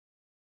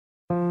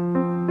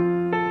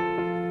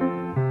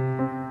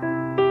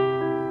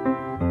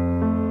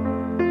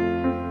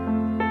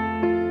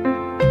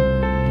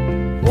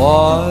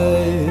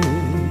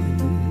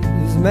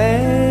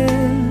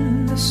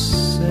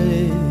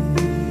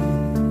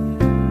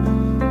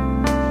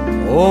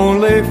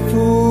only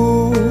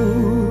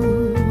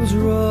fools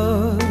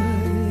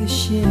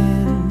rush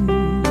in,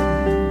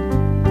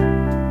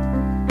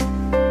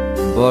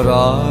 but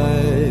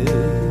I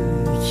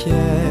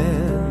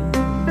can't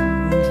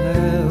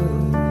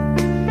help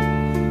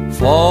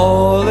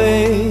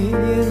falling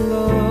in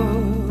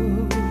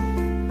love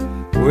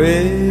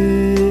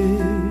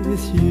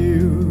with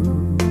you.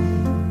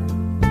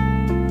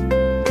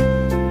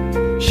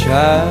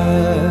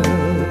 Shall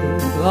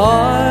I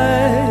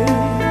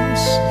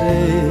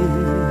stay?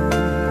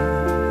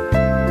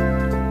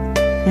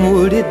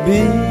 Would it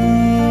be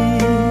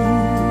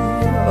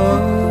a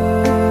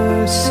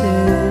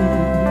sin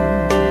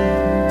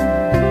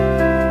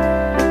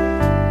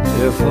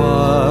if I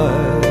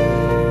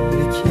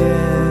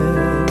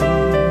can't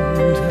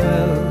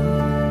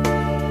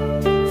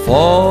help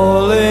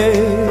falling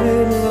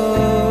in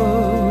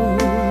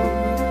love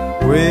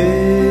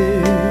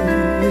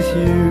with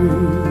you?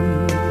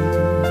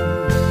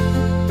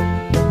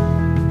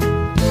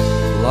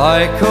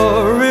 Like a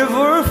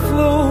river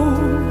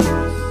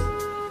flows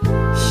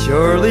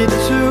surely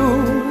to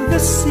the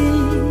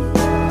sea,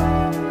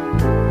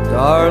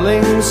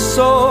 darling,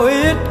 so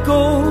it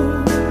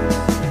goes.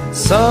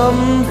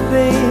 Some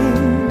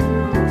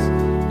things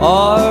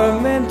are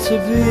meant to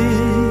be.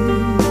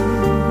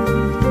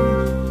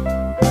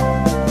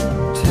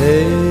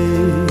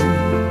 Take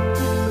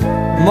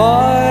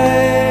my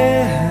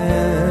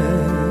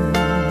hand,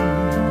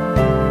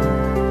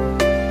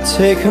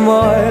 take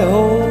my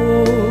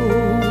whole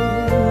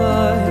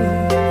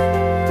life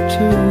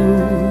too.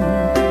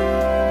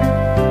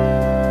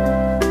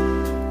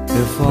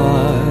 If I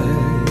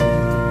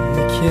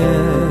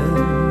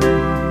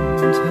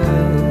can't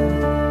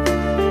help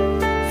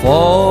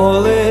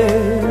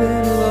falling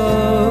in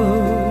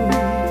love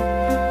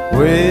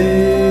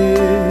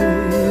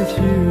with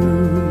you.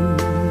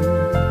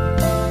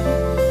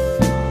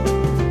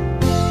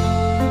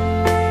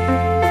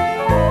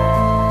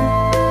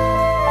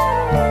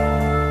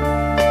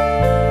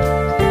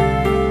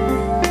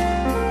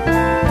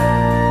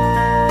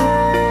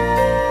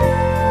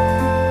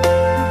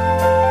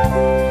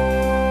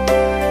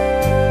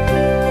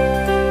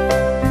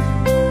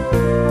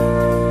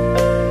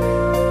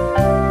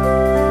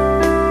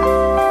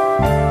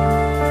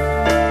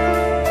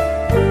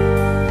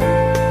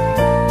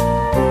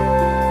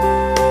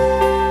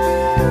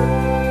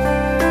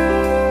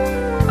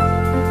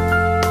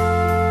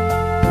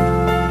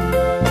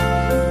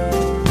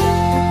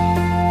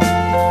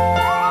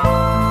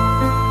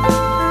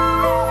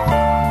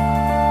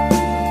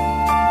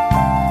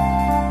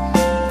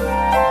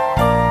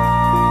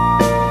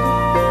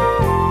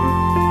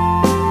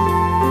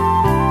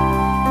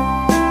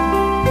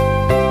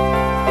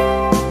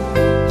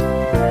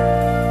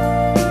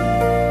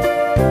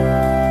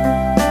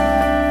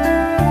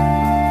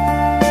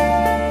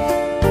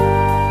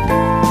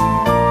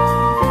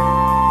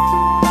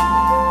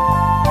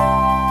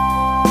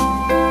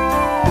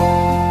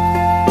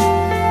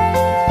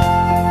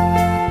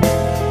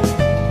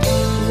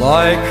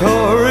 Like a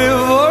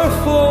river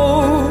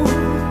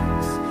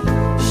flows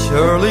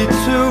surely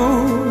to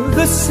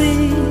the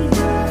sea,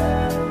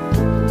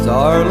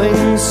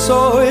 darling, so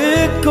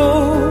it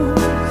goes.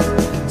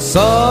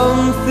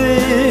 Some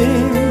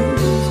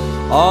things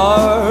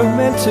are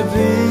meant to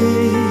be.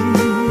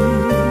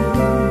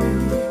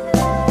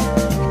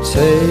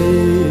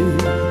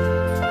 Take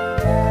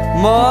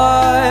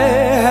my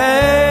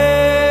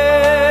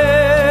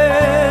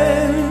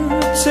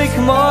hand, take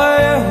my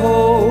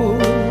whole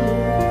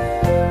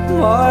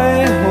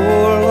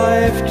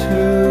life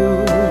too.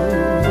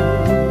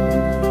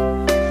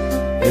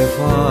 If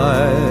I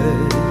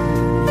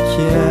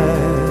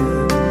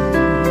can't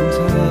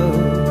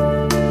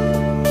help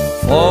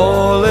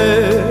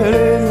falling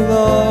in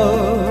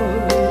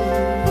love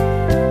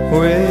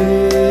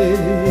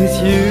with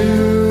you,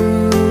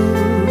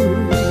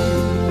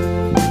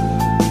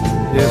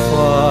 if I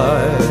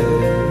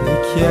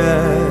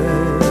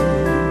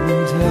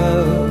can't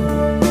help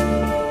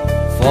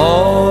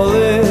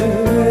falling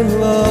in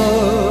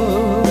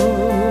love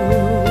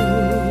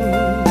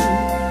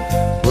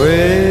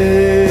with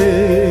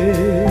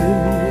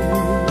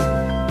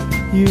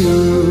you.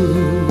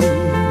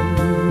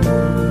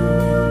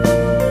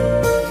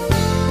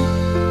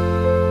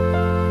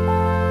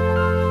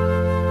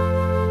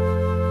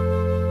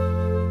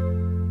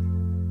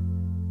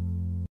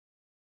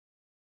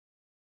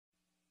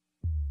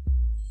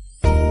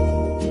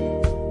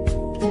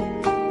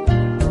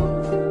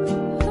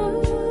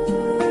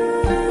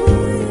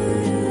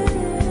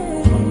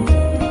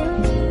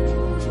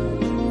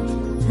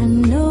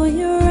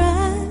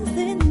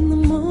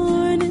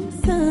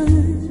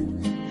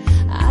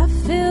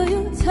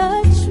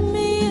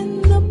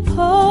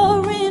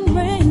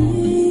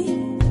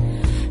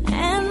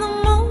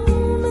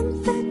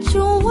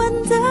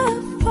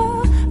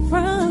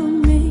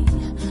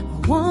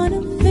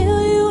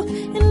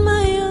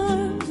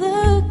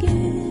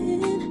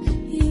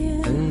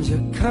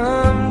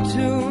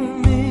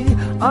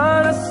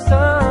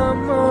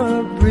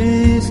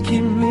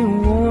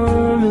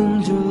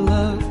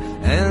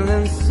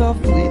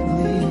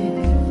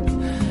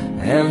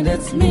 And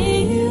it's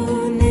me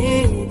you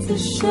need to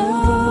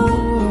show.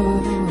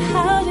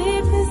 How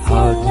deep is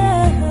your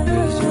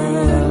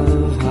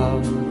love? How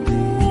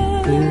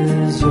deep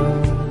is your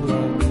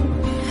love?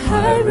 I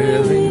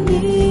really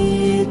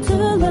need to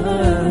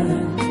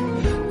learn,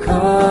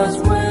 'cause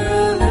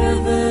we're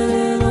living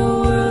in a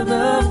world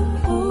of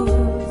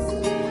fools,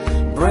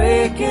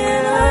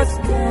 breaking us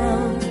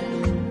down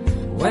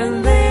when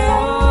they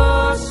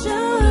all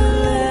should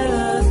let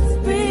us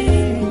be.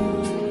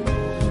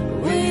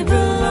 We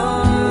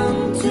belong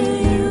to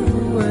you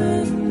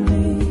and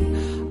me.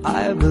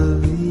 I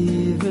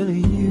believe in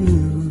you.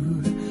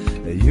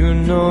 You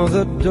know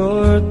the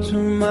door to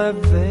my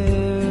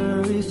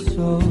very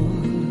soul.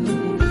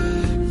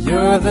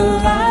 You're the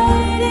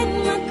light in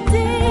my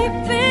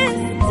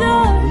deepest,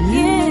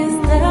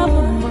 darkest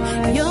hour.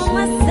 You're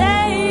my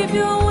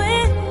savior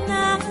when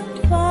I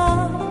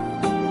fall.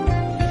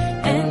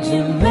 And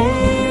you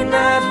may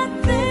not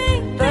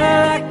think that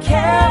I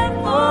care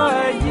for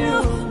you,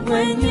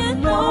 when you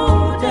know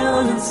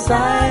down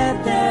inside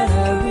that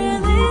I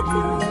really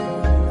do.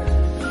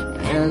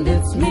 And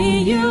it's me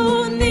you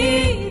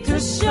need to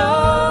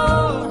show.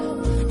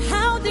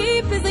 How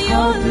deep is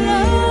your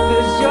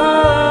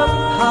love?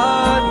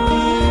 How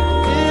deep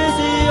is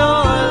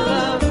your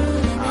love?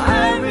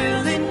 I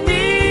really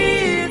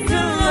need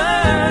to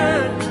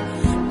learn,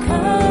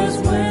 'cause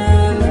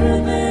we're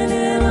living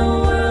in a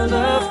world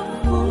of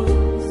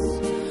fools,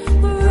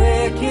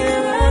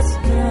 breaking us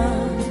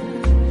down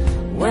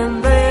when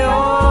they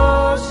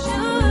all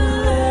should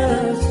let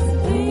us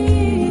be.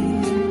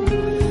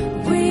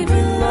 We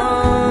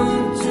belong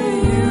to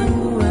you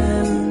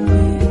and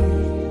me.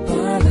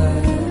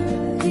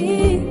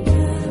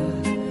 La-da-dee-da,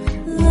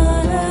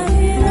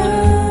 la-da-dee-da,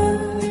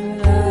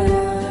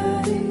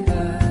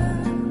 la-da-dee-da.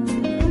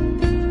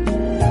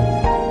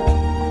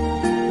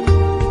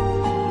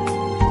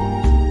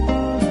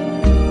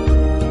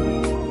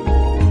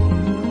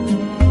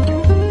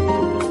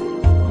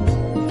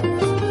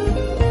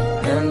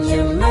 And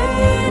you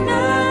may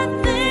not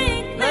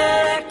think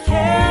that I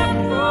care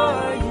for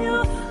you,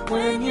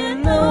 when you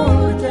know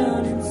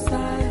down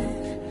inside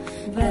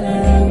that I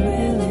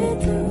really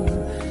do.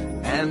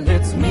 And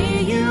it's me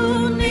you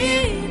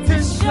need to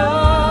show.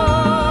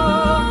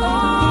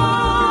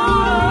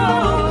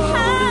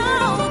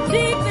 How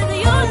deep is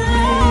your love?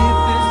 How deep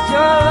is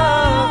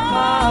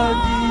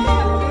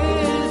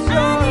I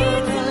your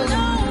need to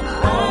know.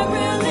 I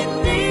really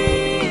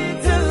need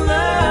to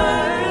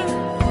learn,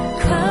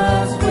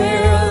 'cause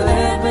we're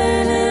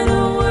living in a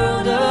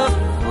world of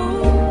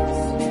fools,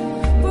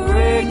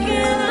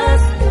 breaking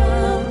us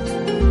down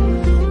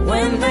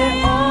when they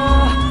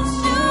all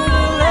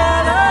should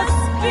let us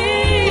be.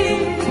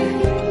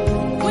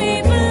 We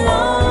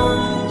belong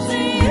to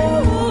you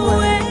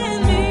and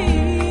me.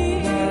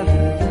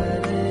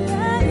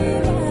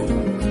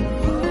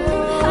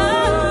 How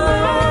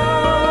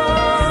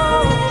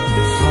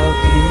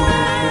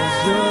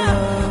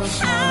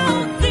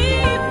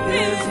deep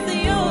is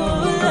your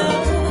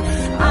love?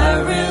 I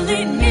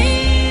really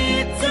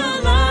need to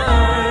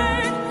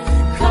learn,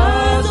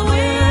 'cause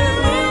we're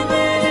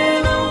living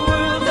in a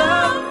world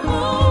of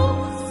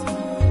fools,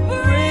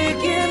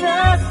 breaking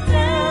us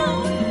down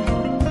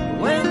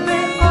when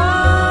they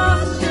all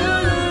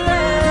should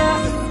let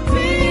us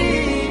be.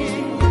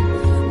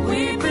 We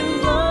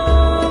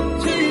belong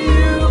to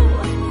you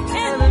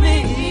and me.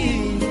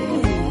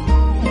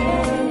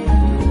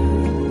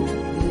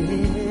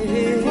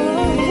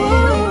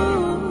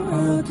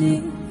 How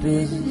deep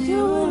is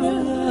your love?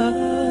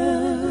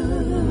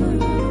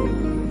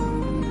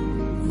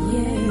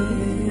 Yeah.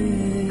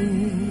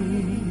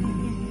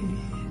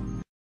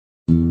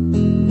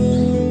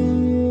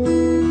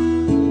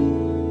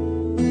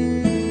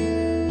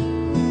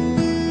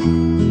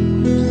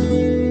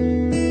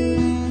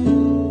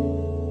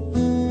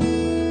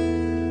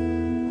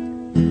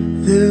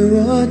 There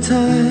are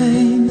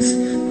times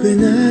when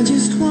I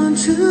just want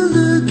to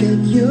look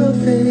at your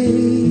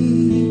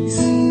face,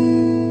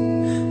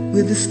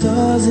 with the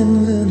stars in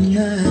the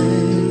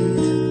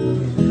night.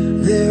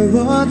 There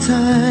are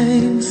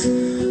times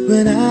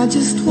when I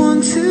just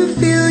want to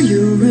feel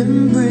your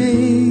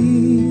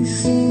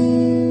embrace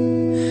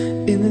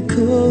in the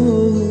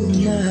cold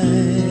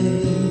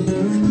night.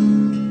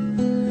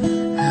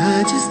 I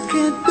just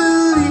can't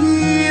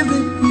believe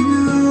that you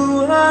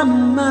are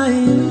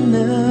mine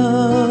now.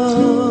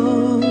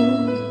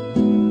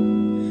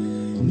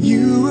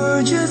 You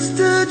were just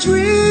a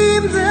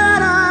dream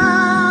that I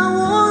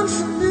once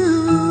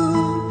knew.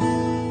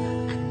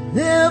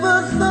 Never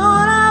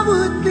thought I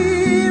would be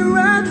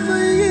right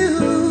for you.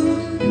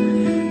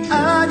 I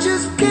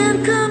just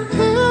can't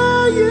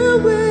compare you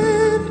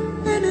with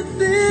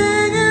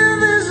anything in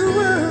this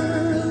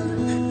world.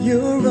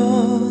 You're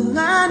all I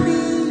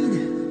need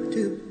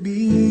to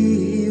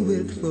be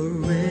with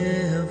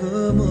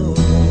forevermore.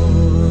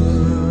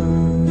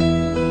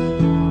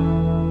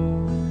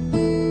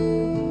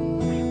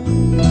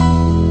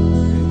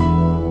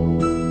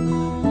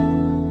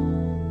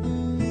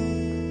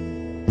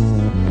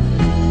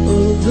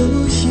 All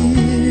those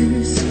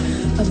years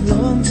I've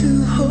longed to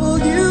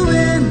hold you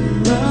in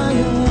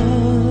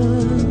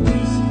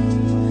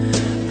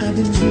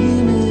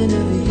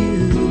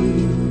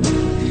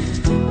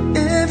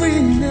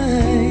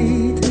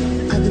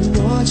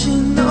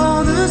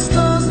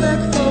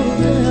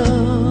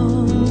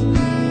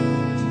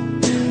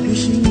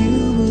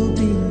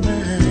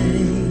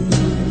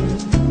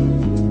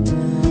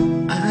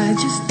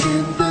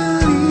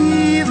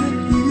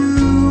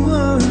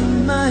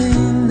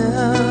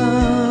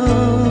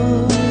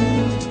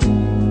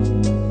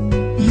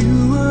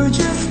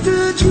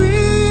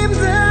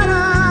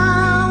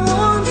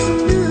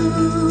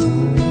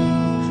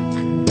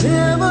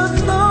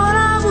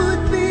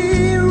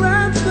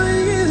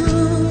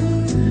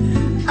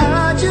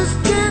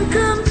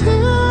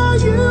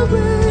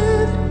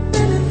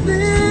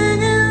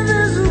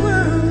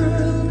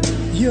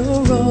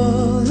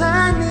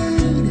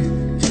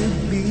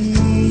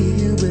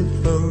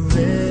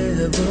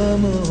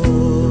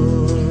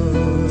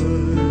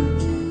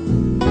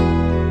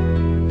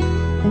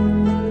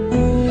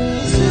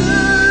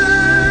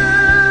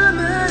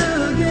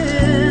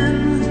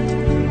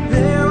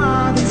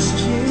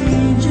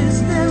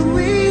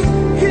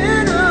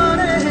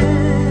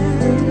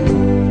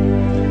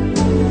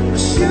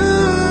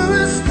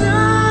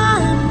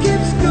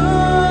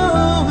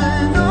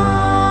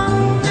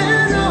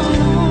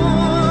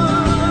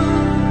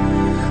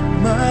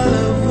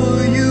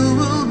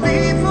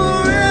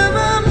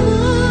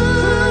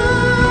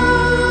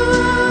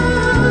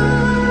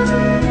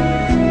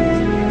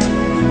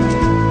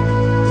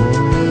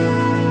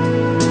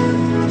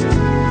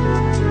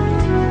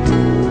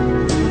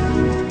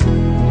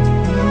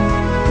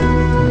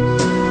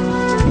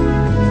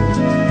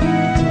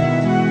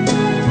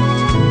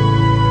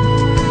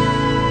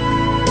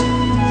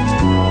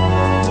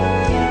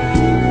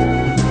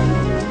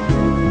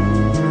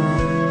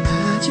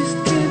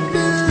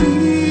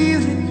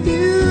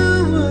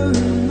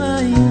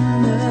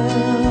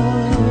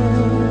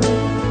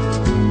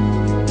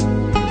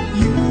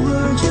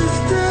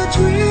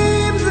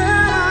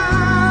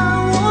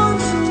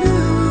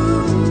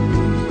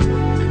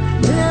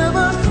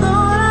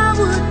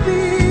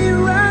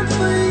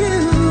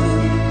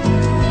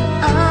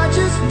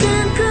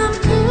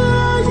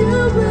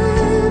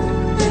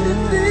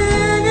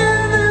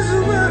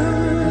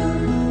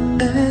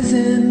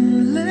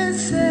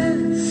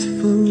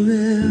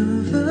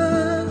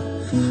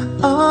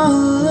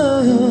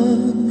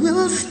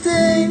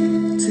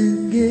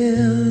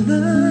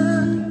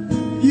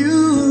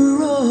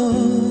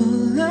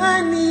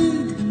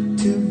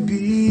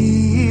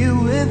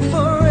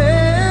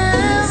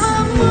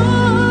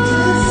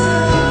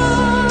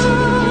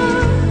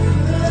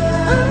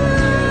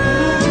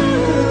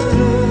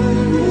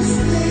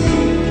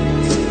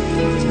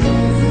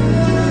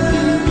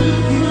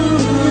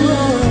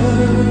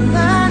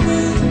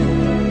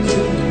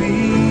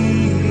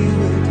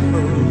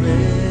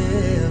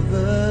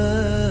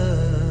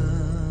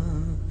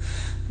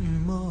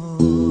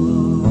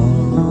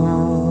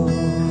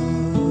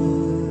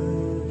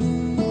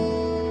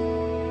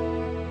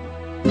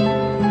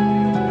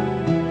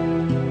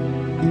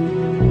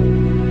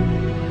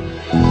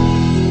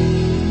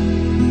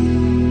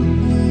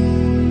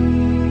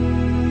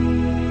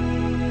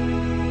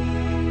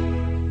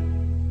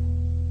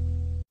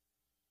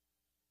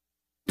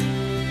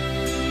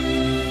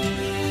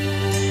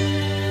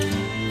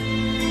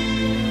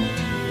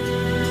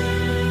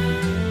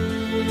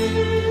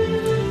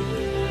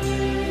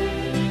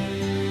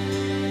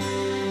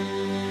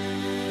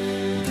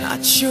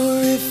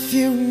if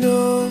you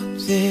know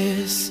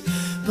this,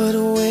 but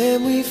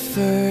when we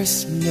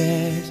first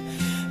met,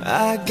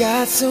 I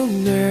got so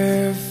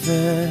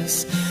nervous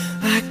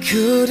I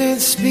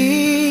couldn't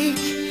speak.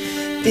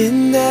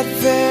 In that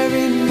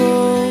very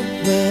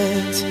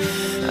moment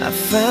I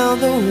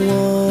found the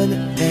one,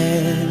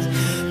 and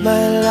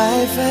my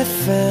life had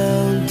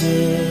found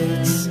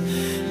its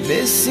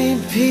missing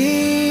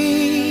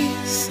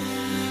piece.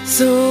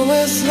 So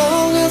as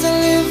long as I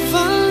live,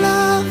 I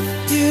love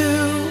you,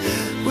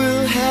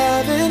 will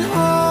have and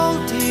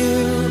hold you.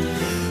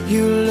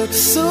 You look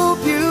so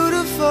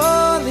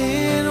beautiful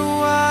in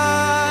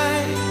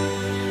white,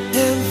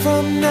 and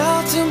from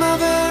now to my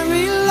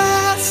very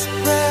last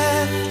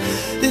breath,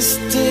 this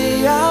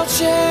day I'll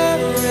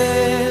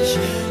cherish.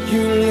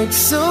 You look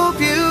so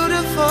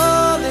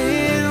beautiful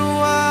in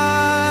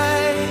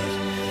white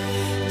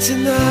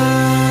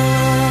tonight.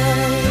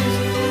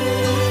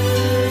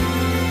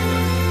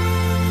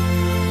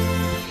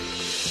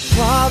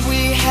 What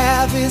we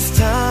have is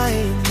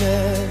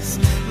timeless,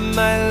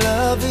 my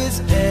love is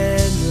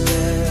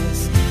endless,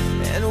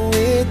 and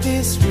with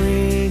this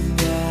ring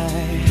I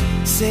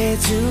say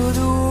to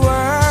the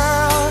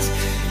world,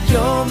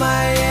 you're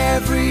my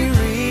every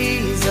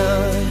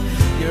reason,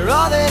 you're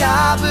all that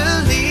I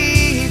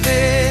believe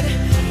in.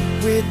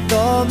 With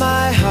all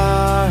my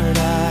heart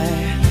I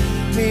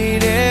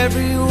mean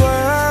every word.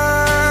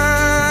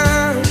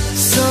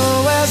 So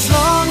as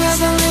long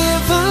as I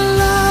live, I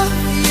love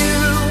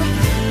you,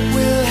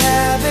 will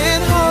have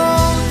and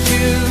hold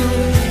you.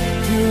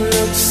 You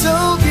look so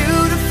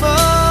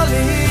beautiful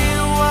in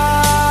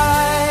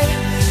white,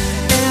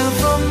 and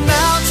from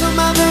now to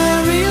my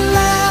very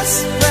last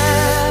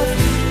breath,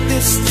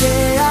 this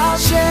day I'll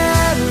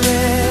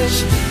cherish.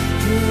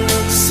 You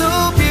look so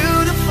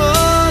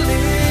beautiful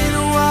in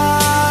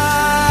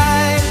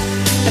white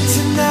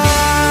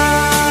tonight.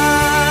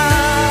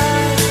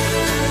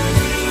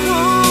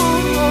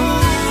 Ooh,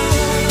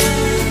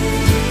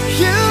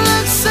 you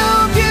look so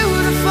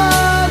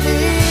beautiful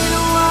in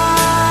white.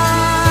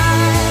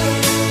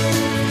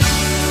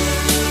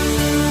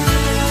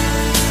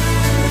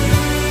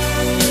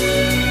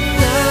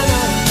 Na,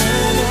 na,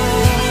 na, na.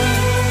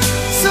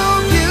 So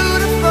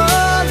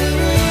beautiful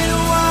in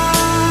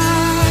white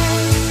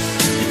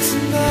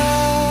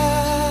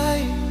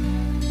tonight.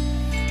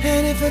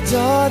 And if a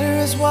daughter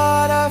is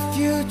what our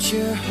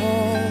future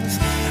holds,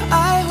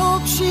 I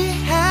hope she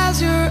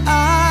has your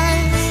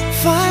eyes,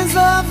 finds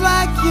love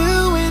like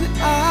you and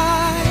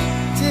I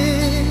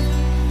did.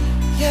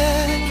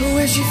 Yeah, but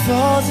when she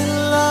falls in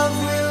love,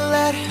 we'll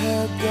let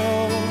her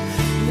go,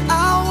 and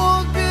I'll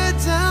walk her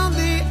down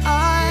the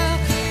aisle.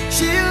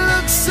 She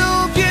looks so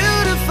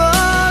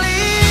beautiful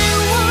in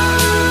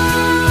white.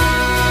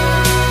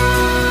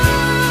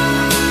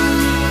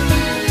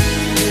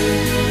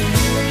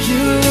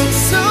 You look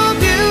so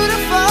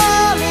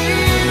beautiful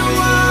in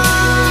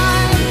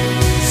white.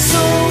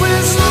 So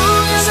as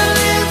long as I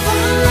live, I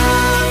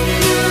love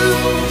you,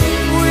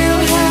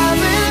 will have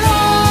and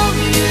hold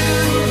you.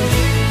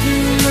 You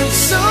look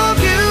so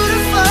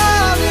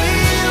beautiful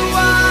in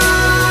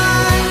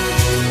white,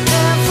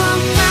 and from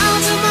now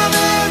to my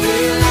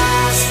very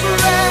last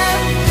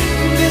breath,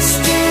 this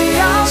day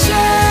I'll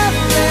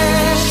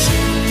cherish.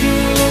 You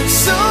look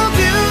so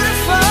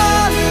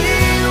beautiful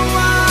in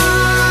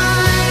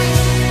white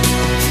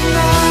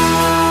tonight.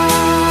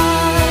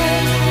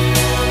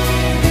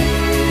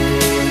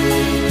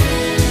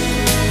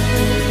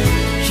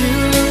 You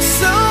look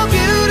so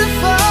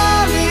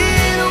beautiful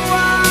in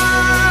white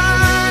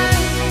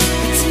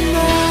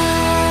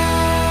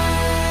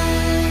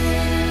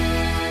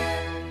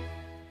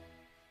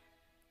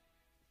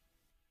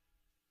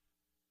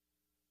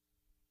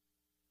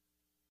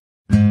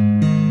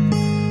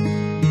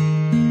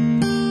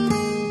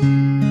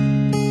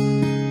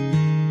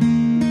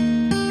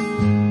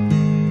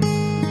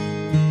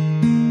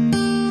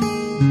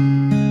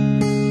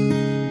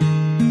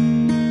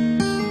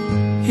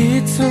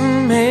It's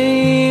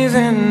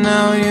amazing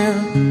how you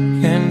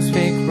can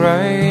speak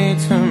right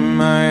to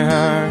my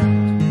heart.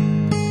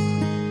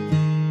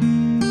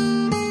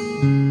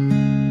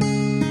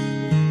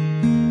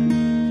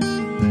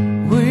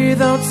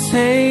 Without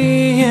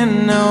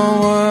saying a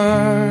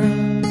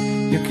word,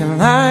 you can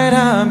light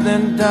up the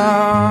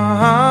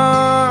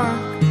dark.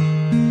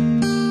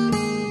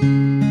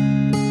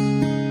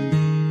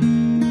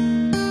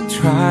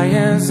 Try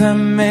as I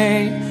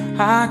may,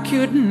 I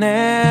could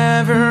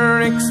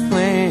never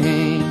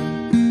explain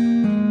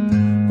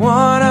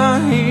what I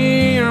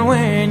hear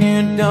when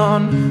you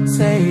don't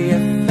say a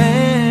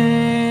thing.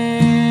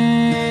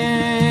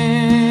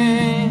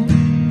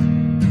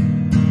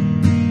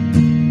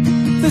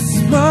 The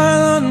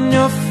smile on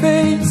your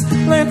face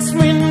lets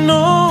me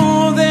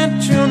know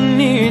that you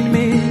need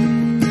me.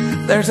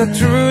 There's a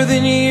truth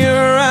in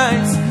your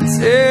eyes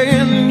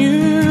saying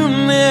you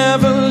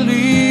never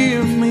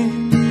leave me.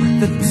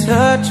 The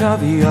touch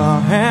of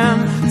your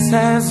hand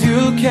says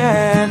you'll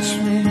catch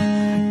me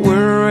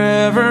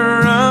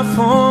wherever I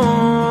fall.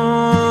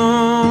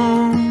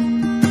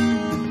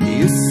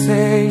 You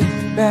say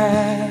it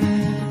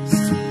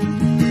best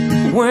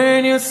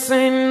when you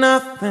say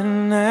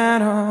nothing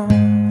at all.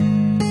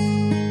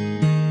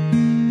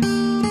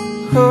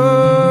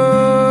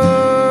 Oh,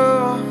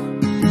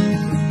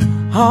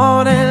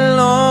 all day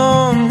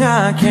long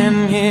I can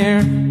hear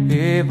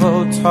people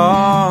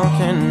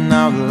talking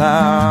out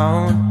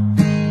loud.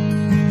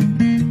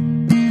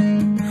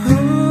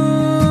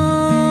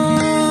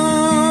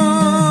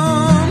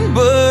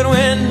 But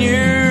when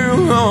you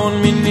hold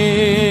me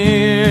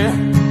near,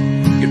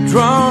 you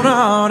drown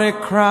out a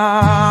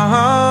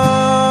crowd.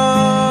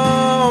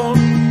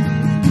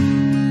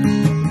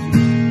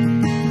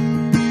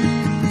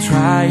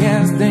 Try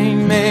as they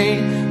may,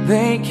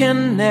 they can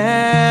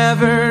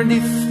never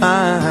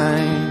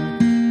define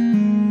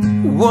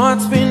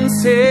what's been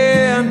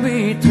said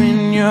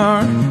between your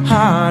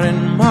heart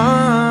and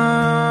mine.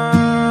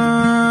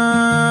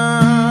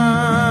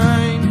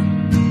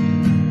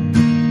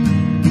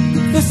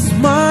 The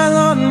smile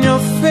on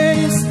your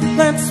face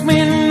lets me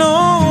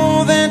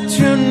know that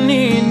you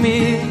need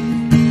me.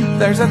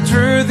 There's a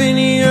truth in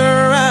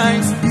your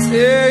eyes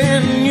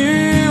saying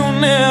you'll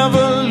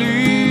never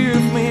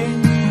leave me.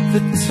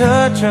 The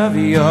touch of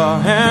your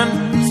hand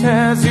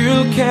says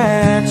you'll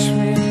catch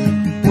me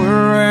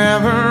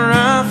wherever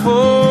I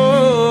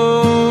fall.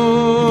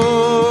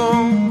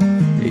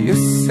 You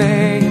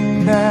say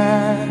it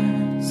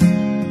best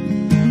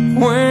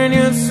when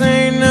you say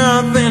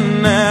nothing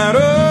at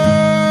all.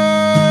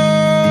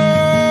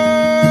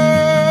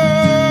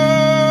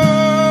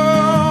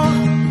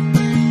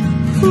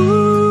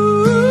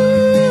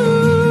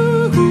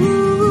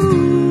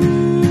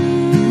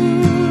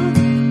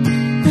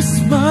 The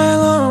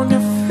smile on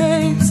your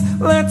face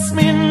lets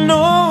me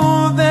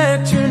know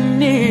that you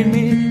need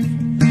me.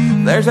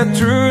 There's a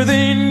truth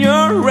in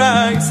your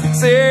eyes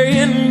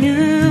saying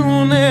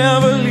you'll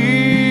never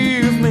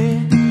leave me.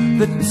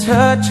 The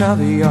touch of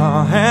your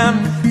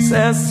hand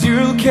says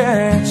you'll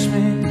catch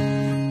me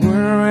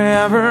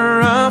wherever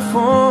I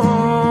fall.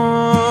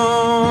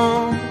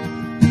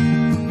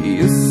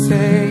 You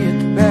say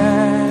it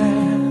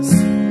best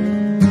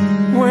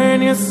when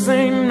you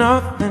say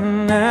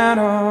nothing at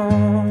all.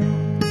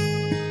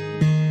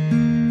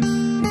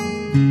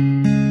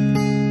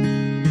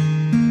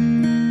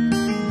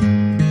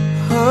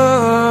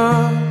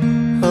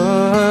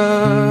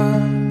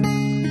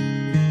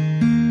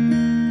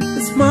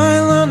 The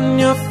smile on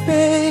your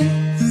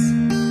face,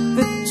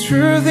 the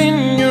truth in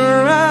your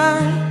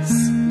eyes,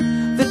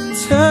 the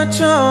touch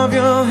of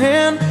your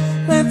hand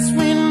lets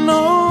me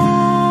know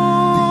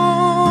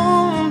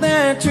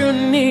that you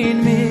need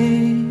me.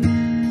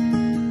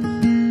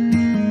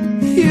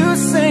 You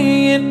say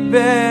it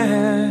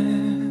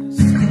best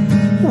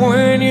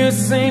when you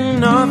say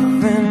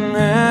nothing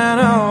at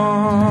all.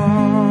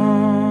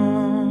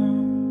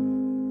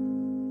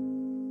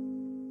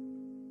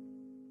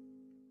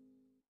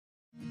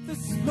 The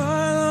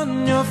smile on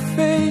your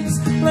face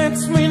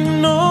lets me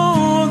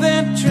know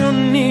that you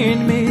need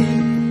me.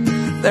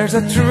 There's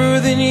a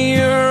truth in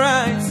your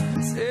eyes.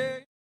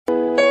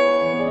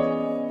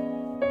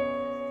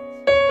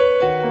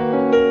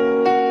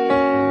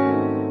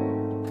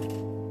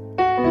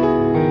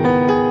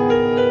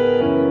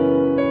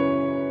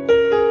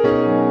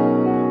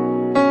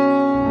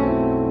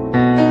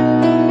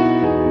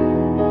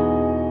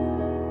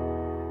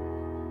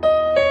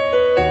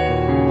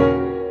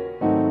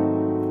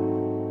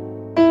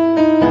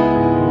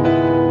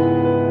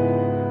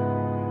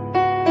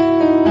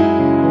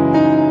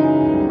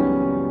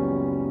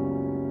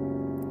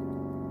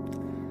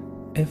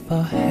 If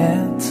I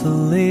had to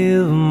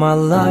live my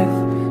life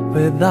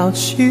without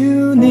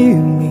you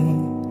near me,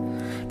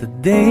 the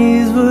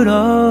days would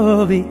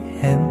all be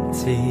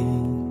empty.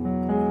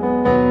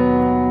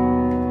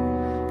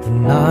 The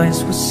nights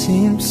would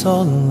seem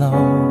so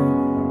long.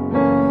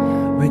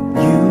 With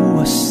you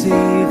I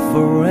see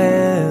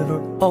forever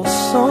oh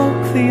so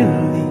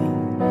clearly.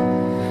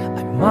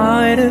 I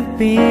might have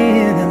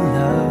been in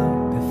love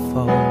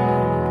before,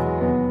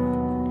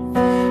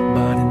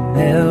 but I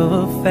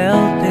never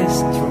felt this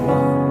strong.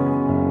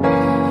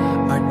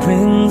 Our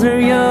dreams are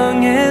young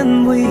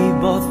and we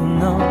both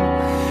know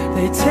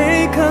they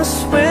take us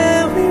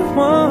where we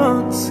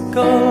want to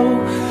go.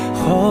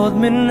 Hold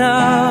me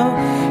now,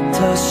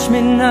 touch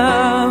me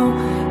now.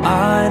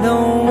 I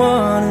don't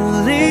wanna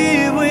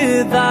live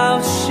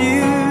without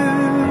you.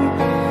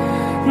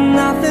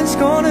 Nothing's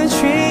gonna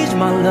change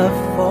my love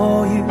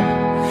for you.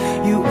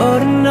 You ought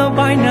to know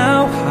by now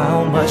how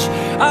much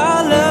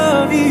I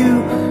love you.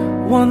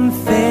 One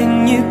thing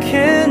you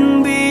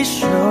can be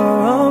sure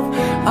of,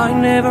 I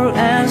never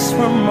asked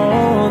for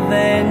more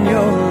than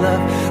your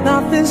love.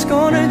 Nothing's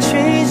gonna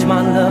change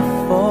my love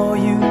for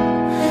you.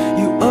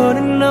 You ought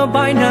to know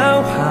by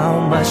now how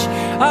much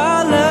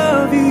I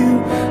love you.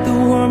 The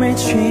world may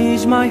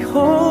change my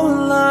whole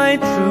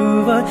life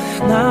through, but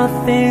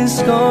nothing's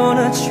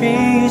gonna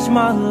change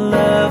my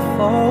love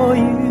for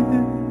you.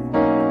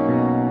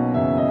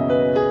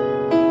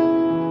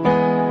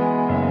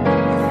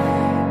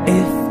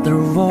 If the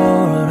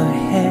road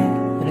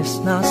ahead is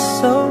not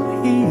so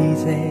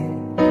easy,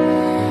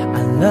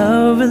 I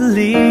love will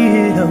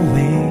lead a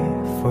way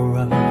for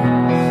us.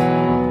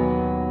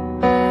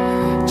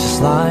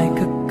 like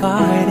a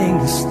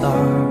guiding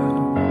star.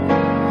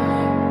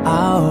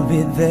 I'll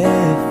be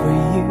there for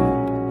you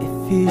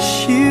if you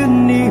should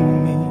need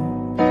me.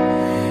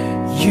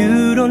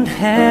 You don't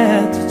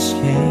have to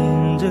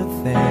change a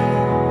thing.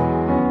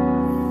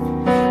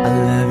 I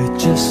love you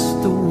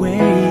just the way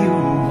you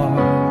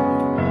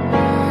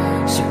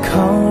are. So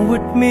come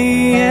with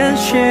me and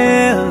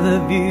share the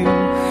view.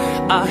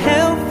 I'll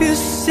help you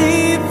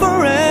see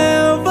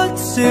forever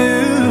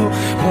too.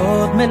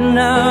 Hold me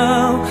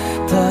now,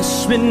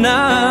 touch me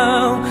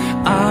now.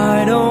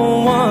 I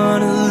don't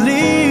wanna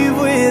leave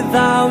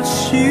without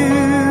you.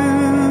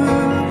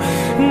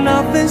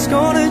 Nothing's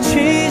gonna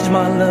change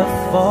my love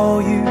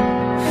for you.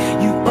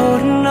 You ought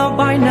to know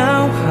by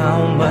now how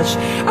much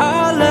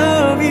I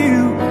love you.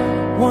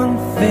 One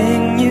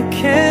thing you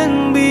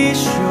can be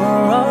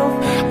sure of,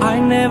 I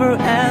never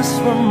asked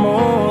for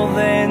more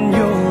than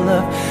your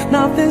love.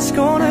 Nothing's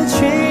gonna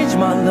change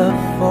my love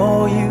for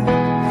you.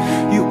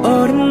 You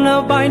ought to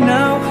know by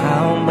now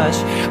how much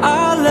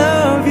I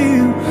love you.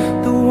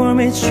 The world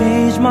may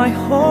change my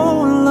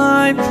whole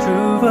life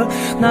through, but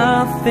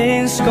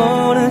nothing's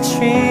gonna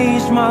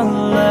change my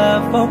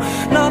love. Oh,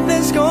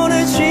 nothing's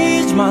gonna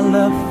change my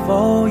love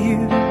for you.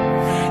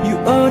 You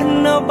ought to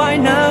know by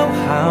now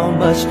how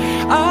much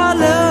I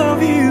love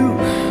you.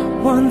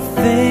 One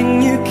thing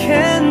you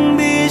can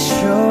be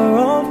sure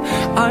of,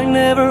 I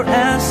never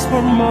asked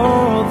for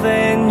more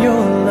than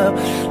your love.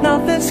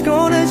 Nothing's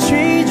gonna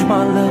change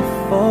my love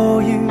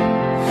for you.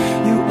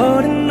 You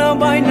ought to know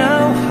by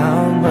now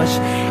how much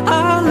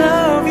I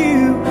love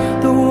you.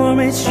 The world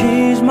may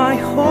change my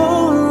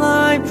whole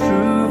life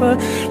through, but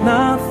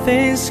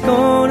nothing's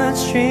gonna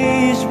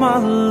change my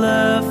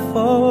love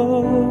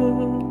for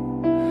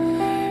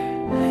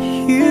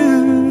you.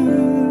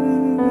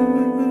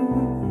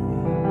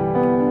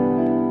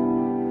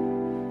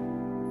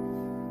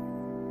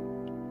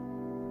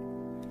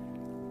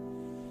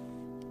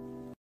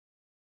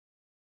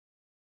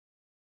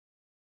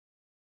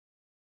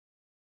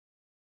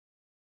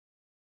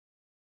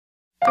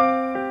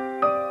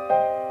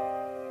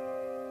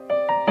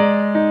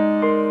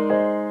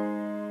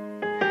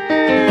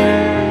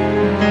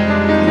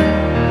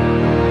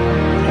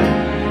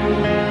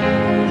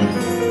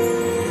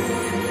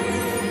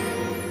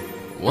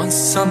 One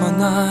summer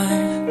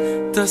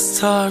night, the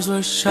stars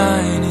were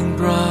shining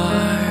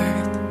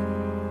bright.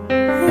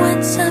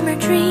 One summer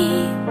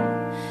dream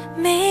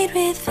made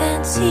with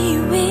fancy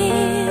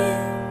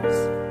wings.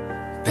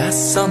 That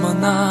summer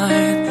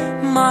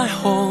night, my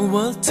whole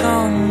world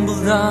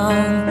tumbled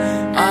down.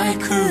 I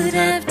could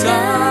have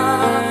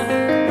died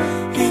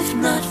if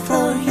not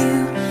for you.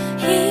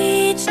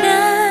 Each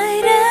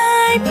night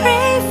I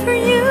pray for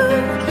you.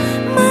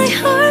 My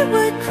heart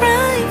would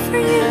cry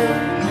for you.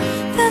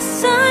 The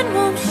sun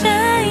won't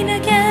shine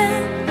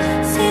again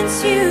since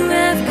you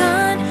have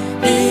gone.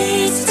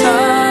 Each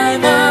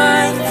time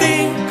I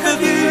think of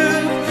you,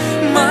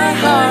 my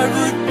heart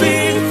would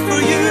beat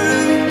for you.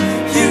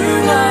 You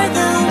are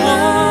the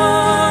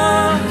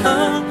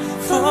one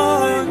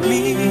for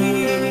me.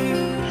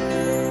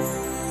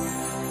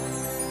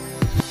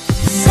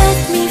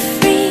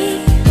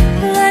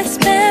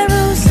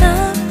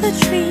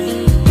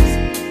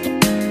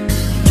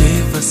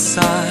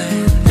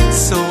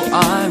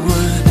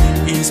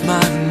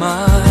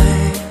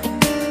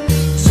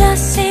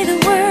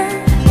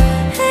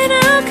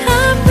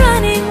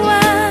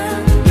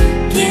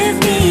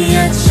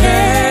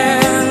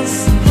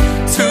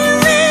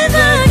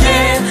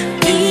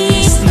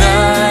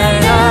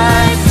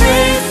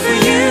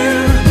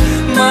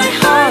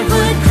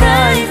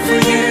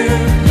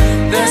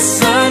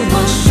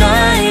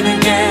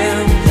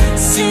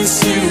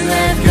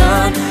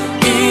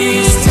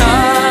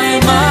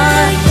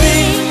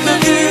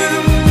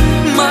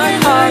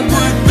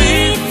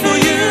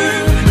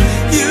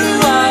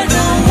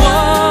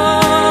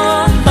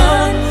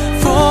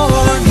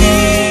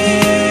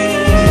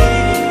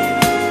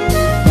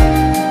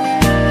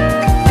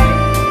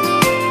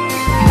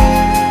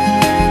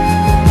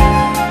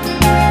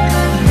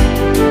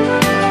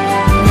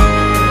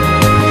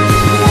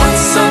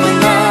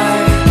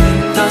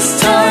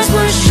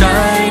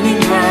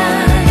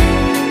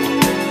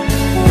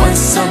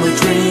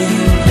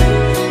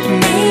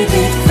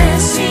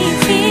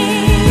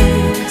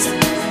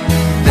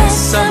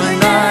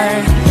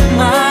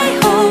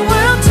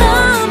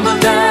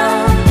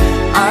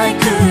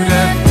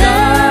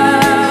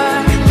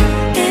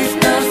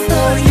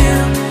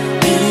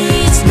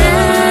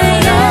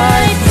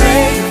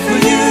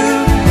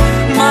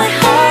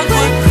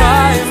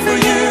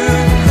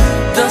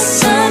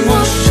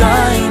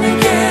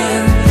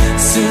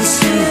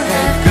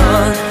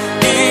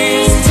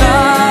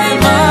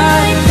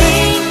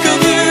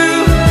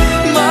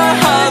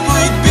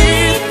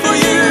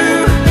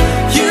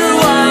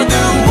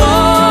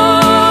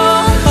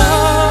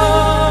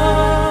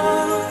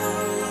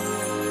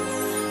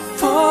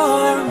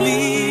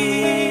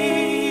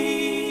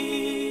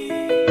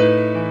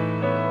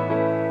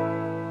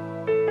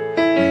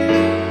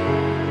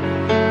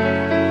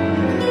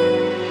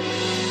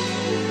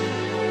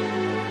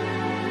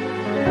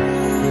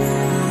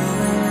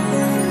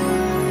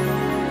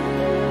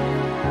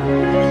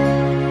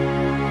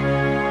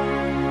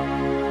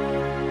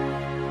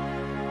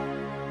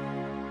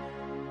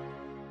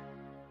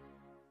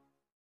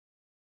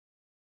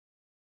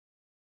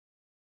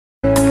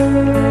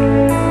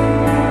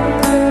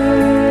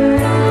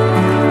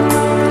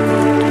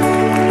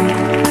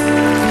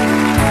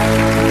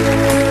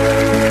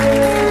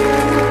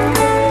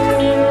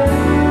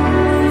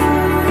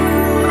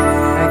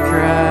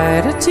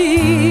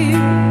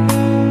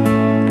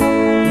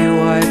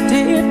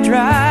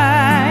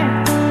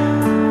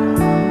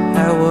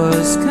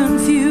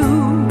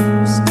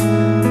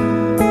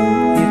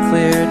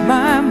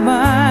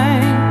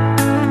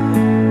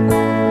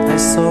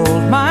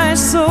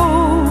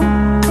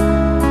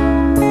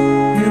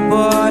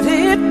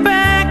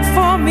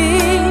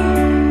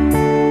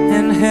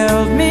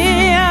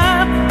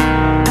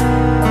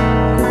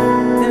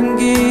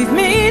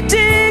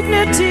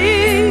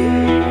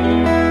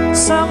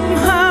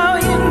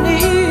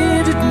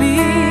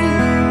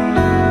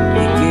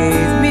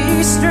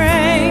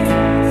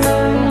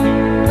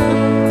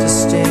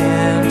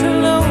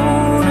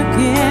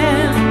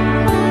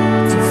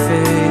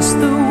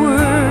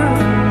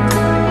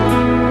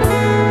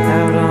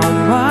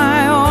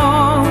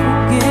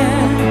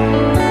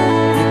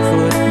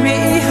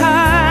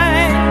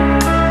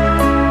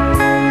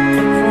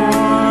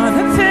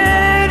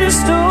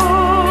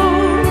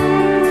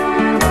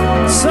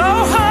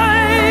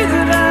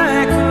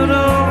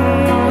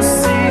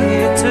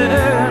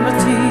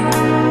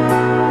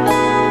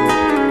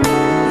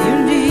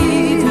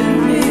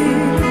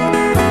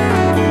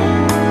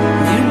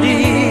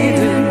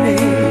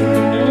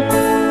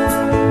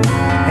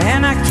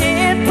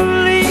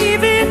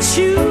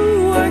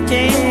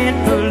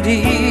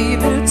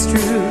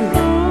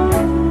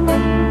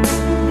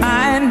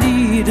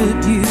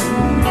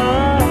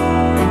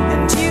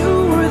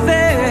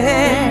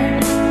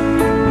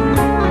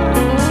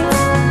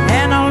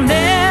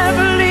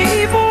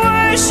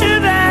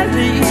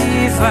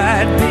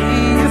 be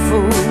a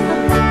fool,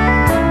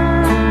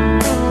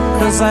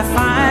 'cause I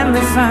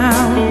finally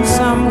found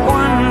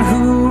someone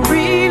who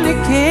really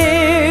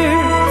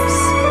cares.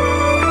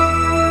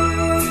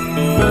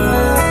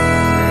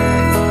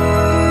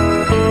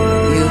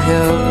 You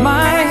held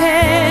my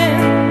hand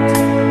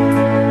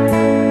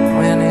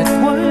when it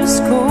was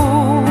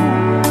cold,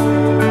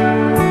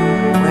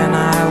 when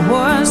I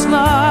was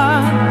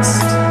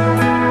lost,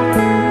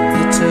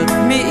 you took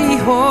me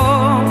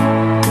home.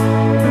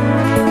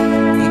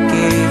 You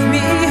gave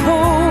me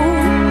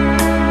hope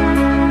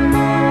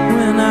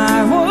when I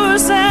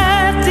was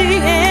at the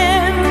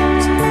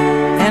end.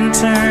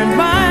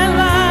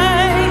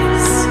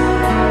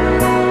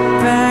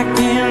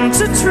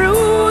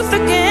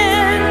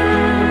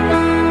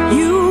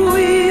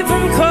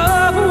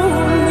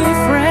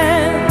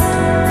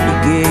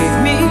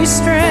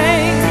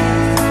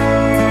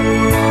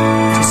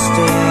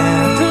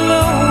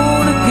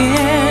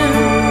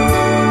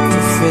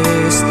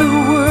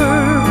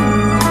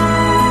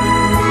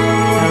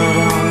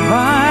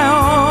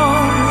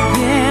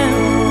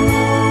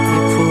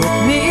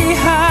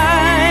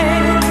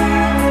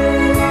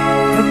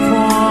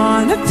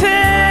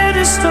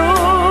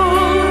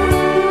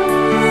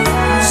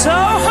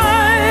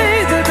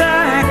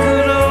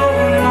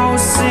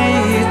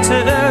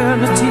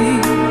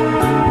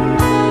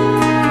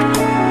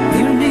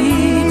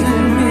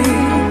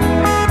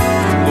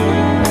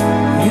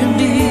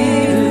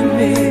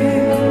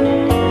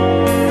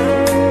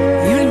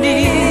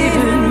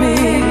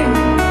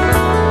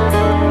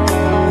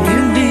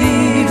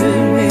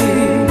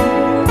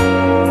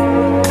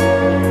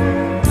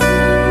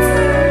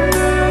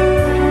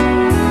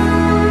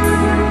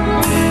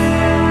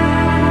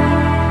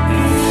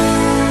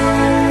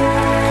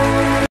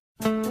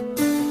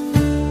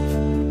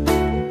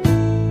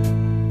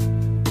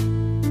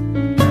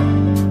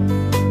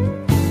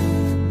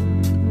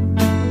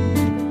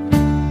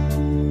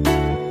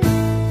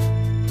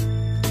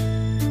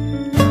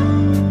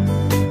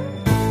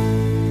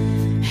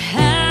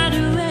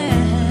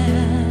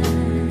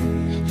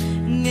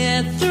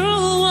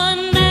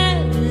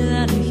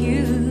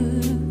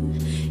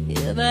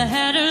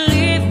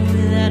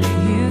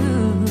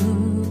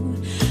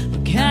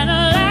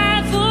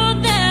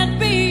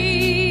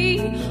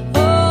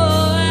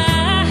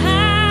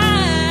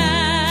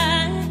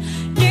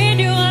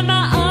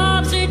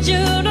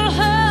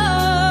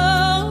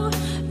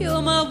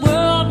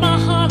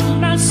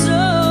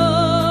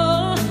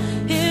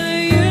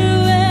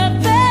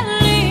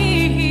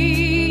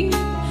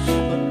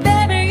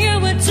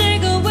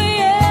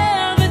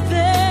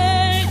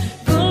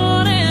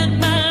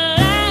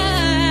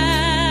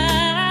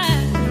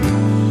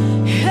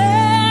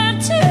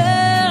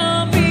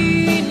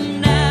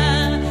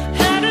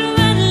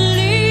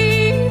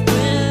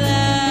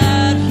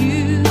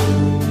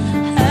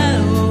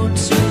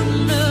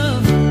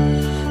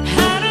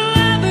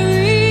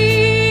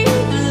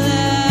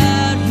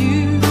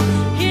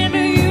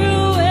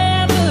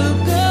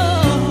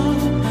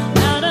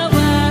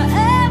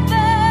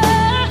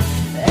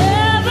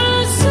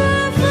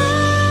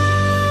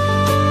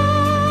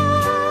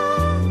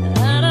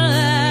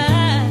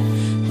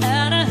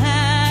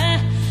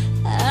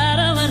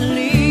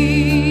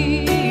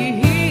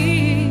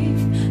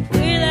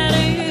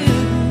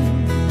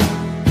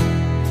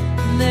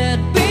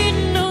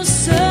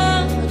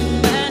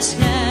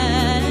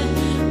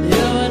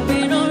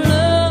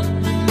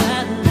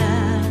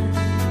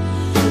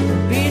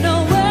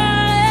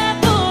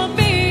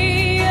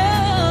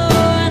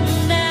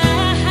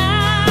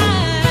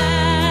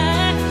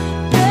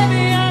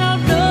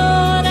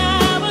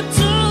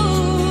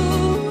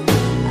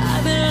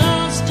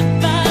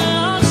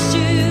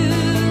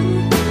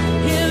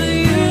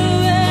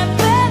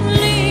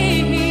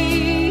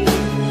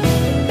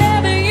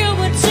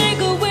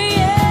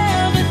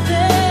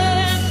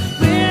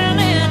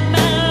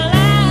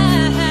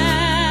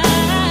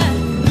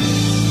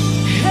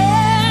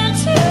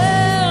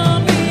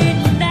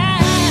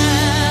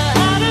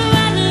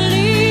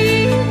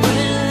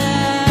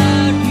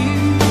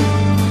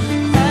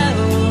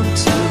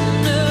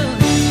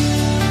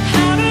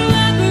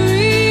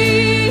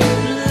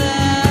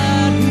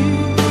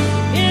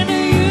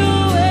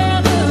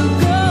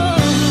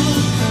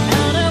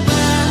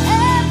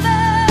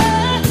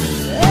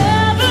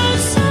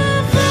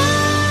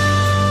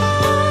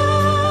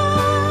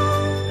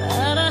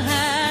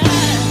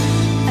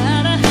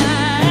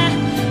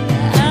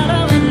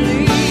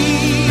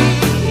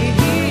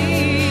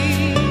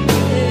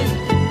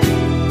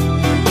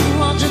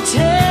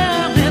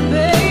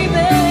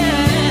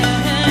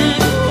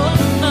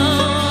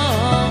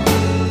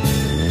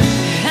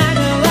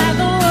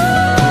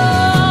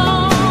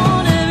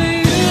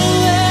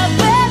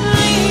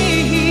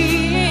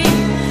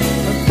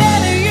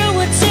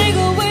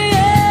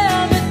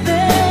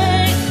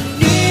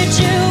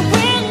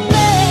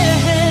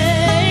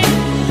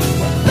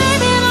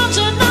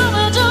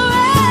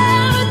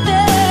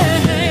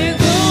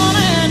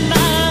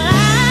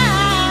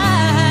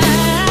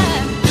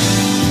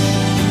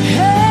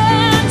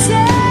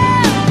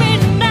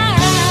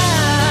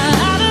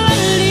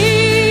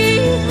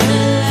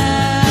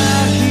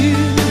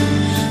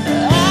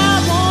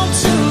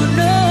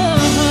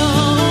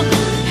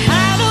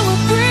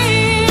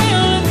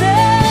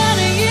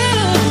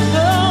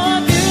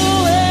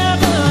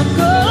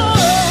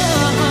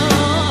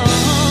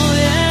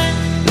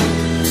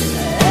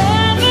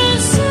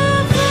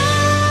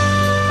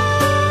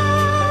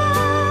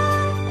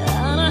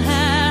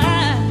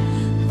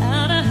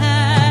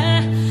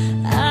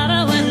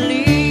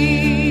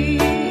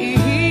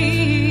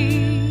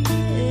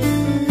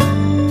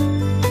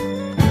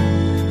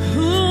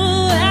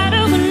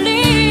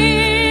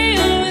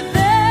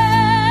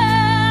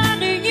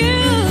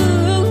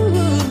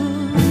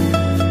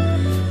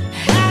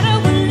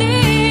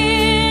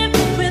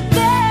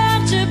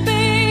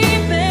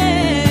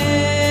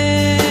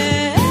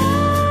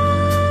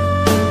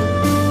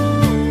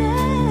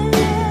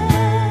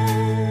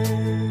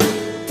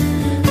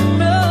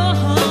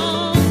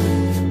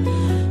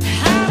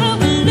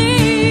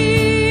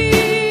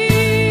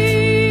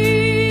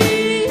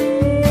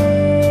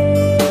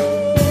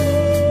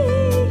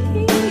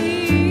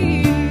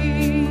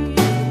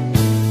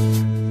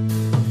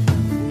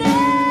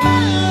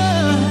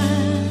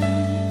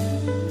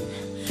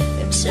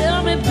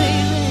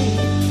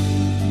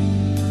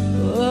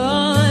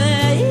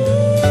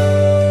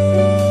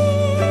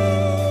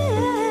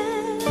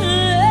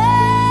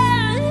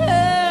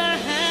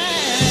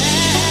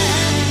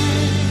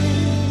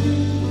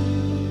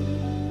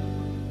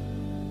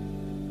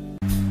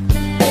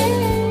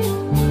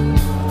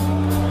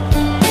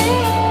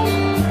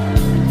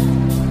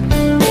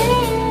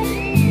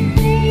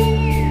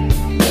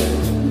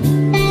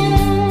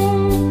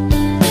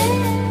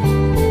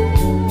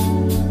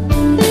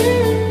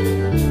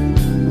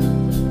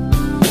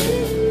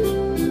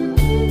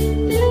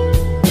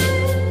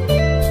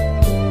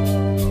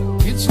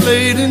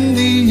 late in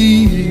the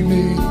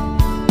evening.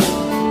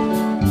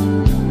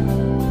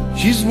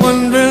 She's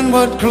wondering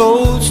what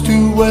clothes to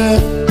wear.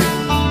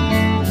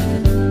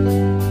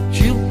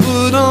 She'll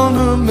put on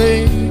her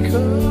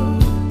makeup,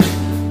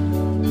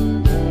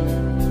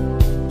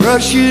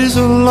 brushes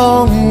her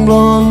long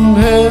blonde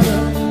hair,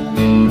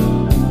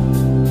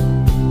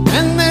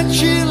 and then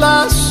she'll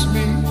ask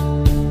me,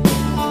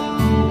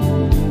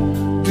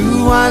 do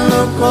I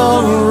look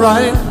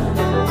alright?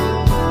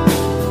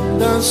 And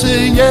I'll say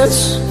yes,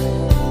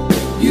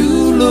 you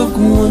look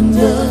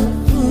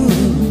wonderful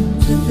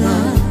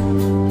tonight.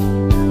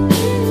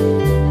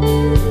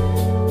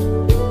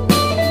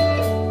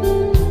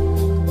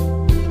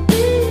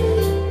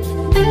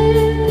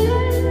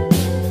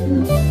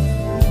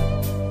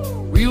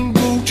 We'll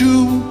go to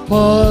a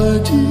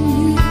party,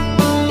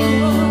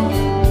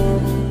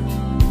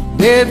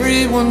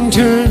 everyone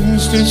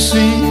turns to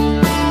see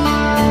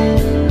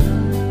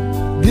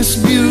this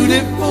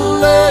beautiful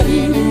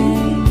lady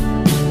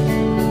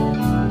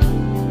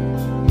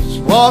is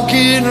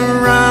walking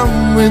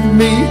around with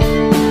me.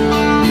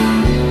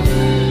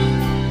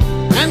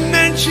 And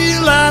then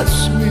she'll ask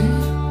me,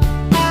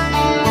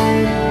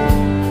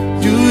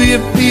 do you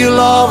feel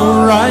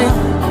alright?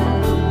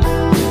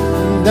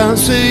 And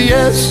I'll say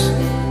yes,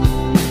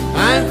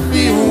 I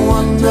feel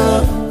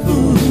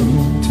wonderful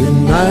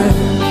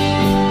tonight.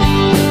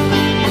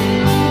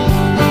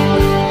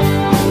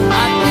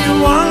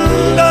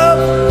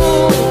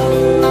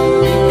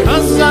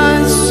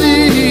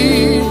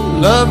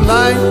 Love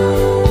light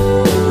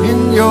in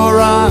your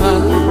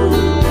eyes,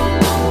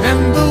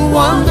 and the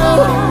wonder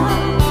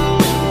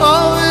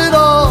of it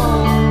all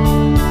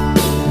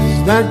is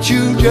that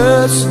you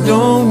just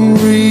don't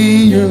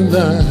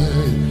realize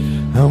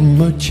how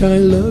much I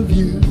love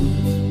you.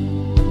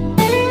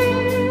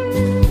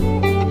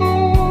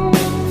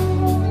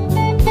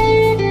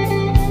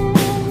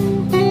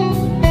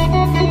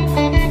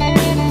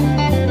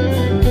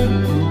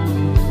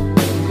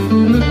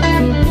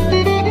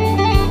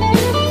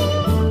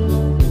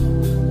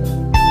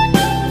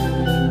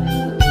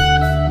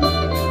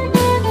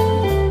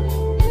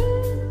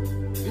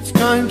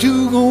 Time to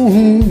go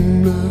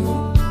home now,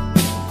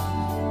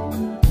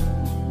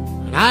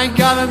 and I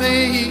got an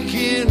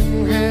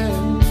aching head,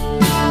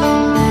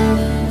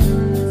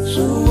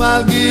 so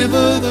I'll give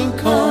her the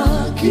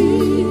car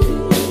key.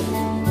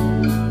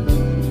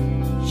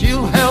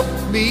 She'll help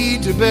me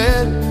to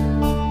bed,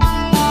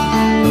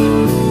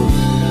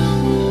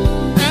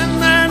 and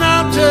then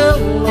I'll tell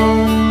her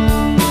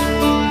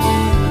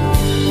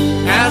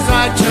as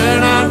I turn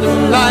out the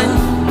light,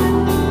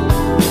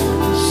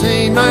 say,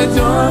 my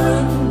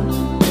darling,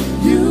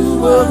 you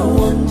are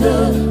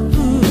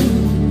wonderful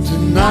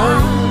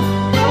tonight.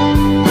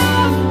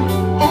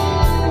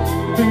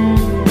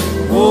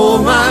 Oh,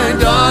 my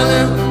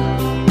darling,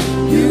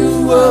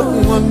 you are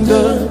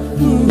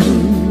wonderful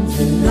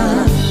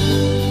tonight.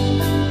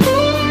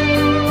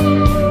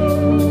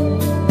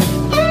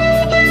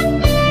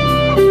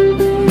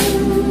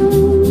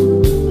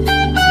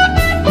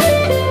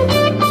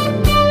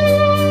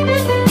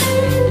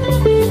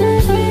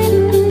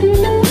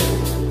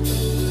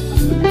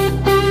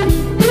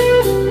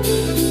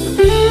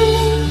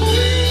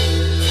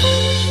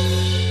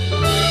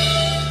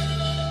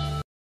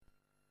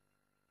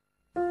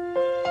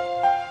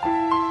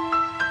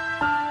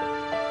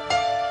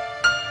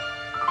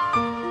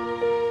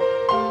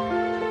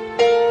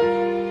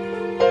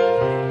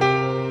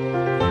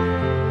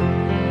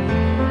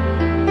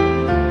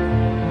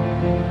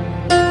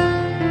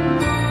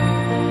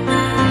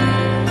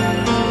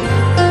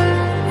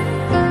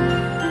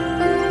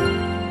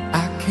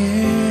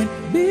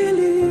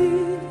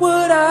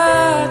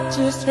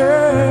 just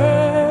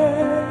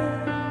heard.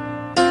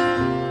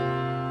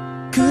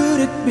 Could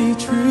it be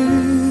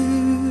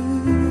true?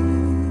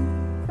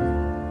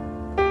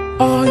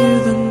 Are you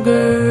the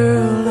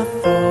girl I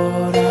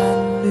thought I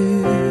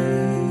knew?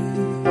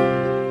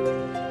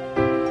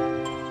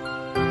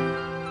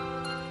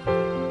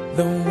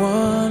 The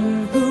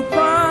one who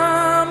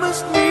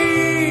promised me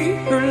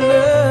her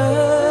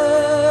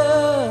love.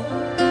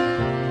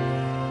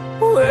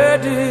 Where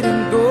did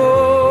it go?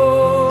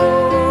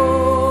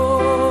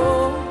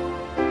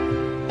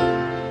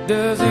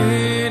 Does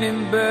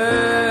anybody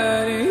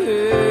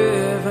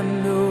ever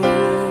know?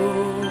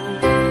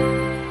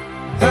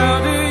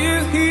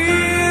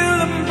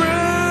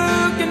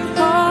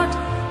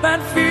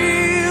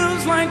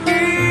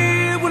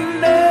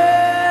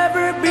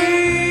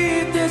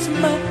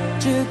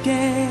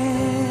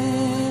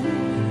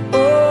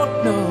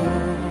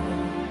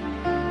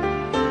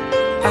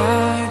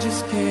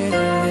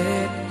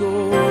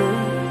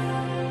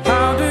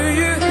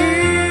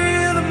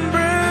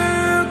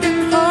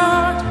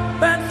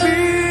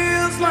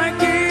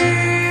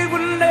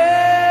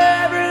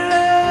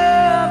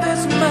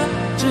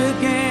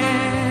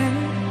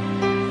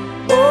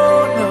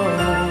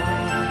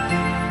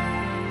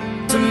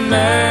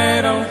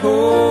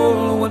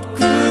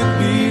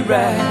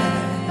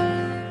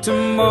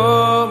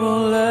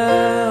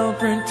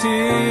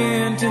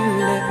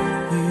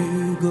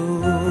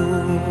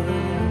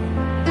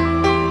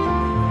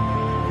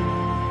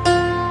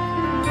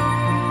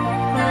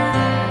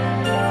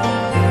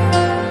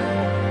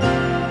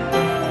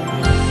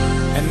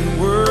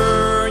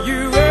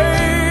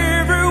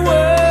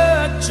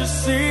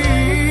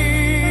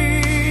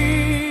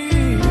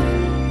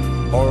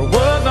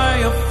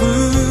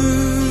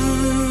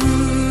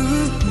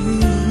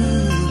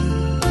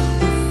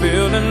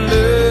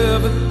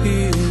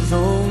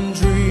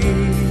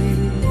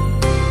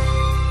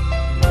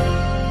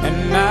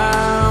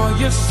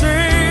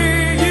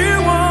 say you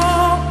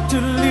want to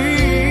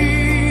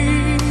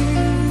leave,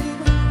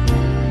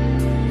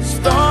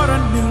 start a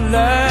new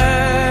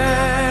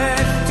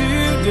life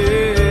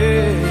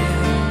today.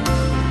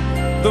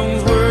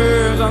 Those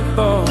words I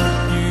thought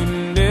you'd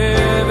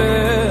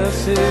never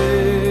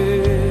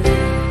say.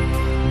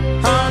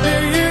 How do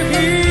you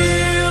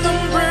heal a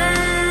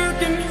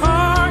broken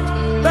heart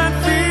that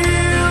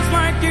feels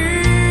like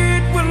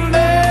it will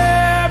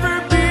never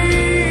be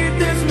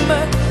this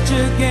much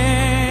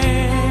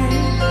again?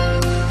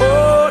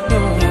 Oh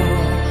no,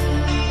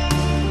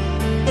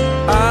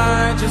 I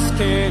just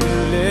can't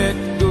let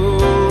go.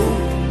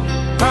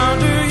 How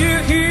do you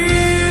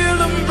heal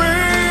a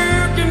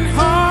broken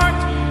heart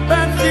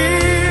that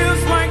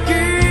feels like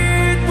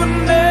it will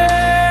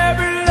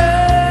never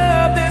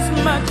love this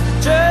much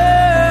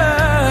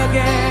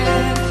again?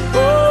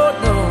 Oh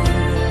no,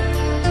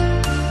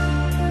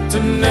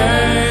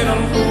 tonight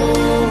I'll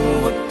hold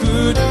what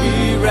could be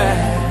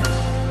right.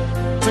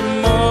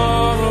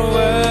 Tomorrow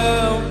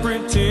I'll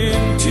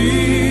pretend to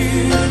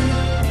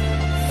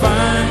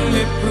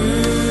finally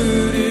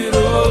put it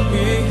all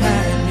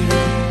behind me.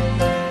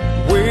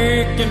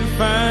 Wake and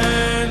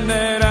find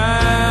that I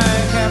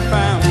have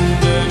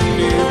found a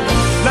new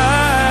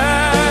life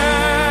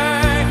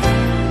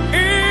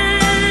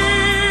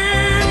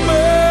in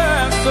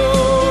my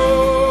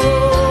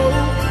soul,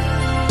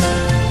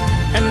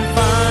 and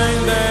find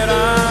that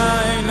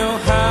I know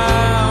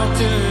how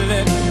to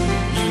let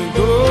you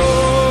go.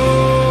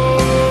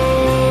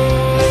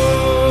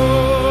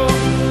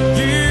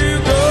 You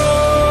go.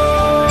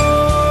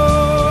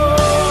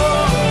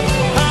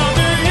 How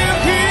do you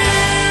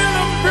heal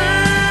a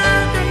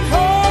broken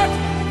heart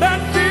that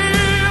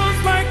feels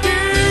like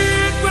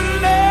it will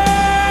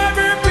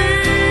never be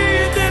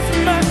this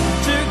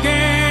much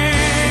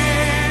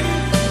again?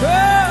 Oh,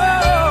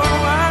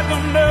 I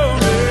don't know,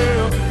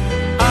 girl.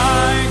 I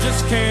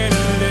just can't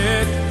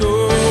let go.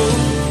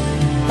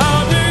 How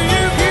do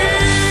you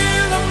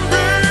heal a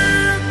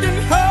broken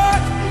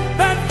heart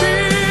that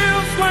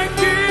feels like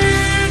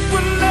it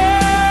will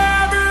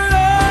never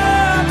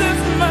love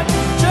this much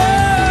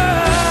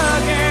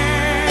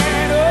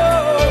again? Oh,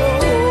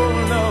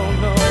 no,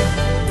 no.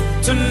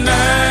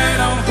 Tonight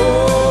I'll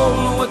hold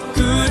what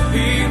could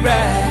be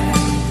right.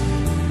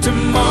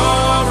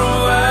 Tomorrow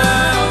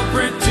I'll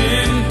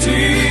pretend to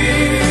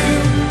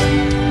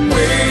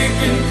wake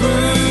and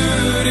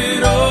put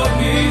it all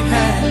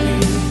behind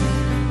me,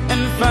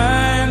 and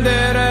find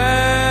that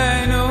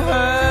I know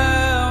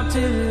how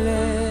to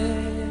let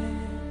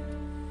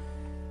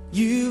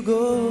you go.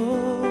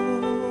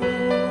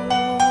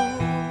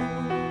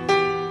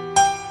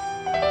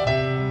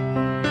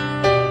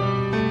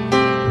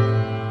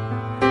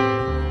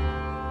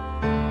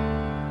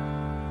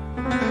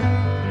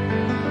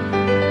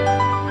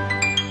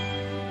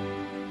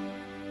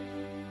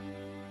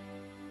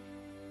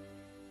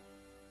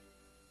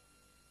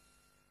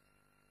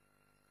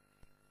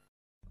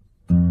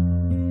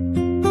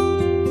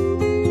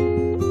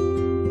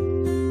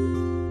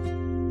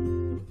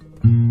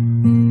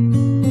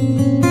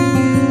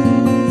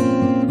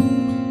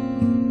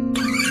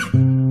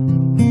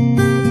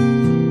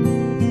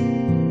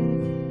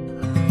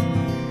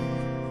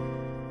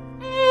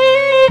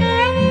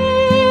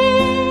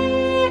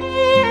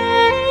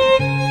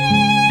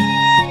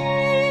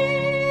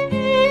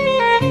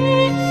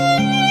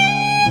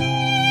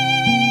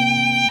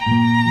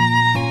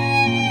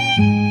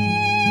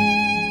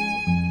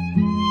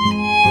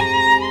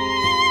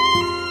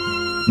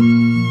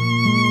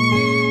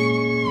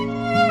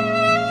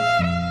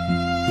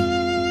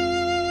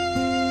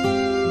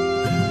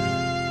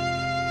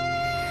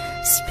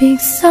 Speak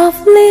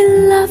softly,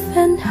 love,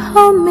 and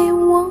hold me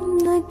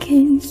warm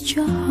against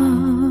your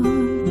heart.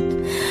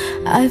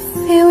 I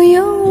feel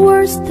your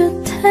words, the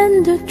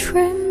tender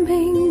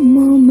trembling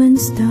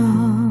moments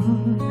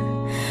start.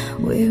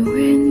 We're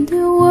in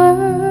the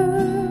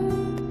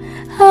world,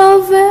 our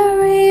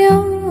very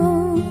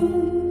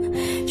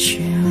own,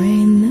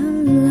 sharing the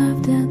love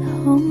that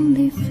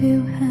only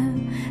few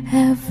have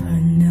ever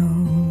known.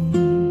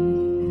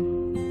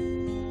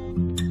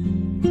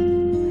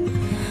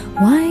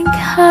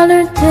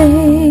 Wine-colored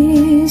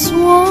days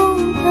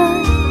warm by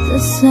the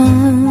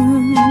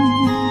sun,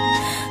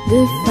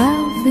 the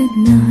velvet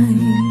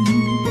night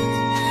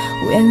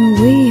when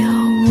we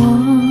are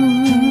one.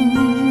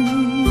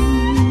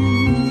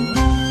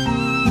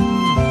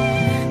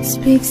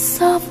 Speak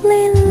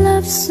softly,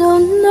 love, so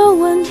no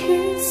one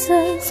hears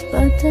us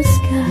but the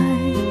sky.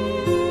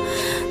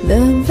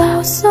 The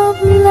vows of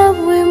love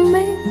we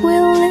make, we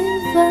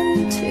live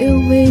until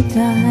we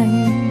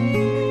die.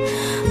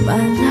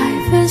 My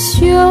life is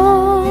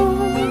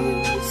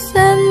yours,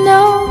 and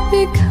all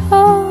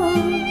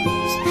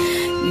because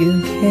you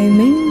came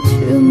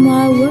into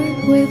my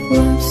world with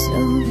love so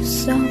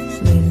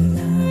softly,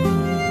 love.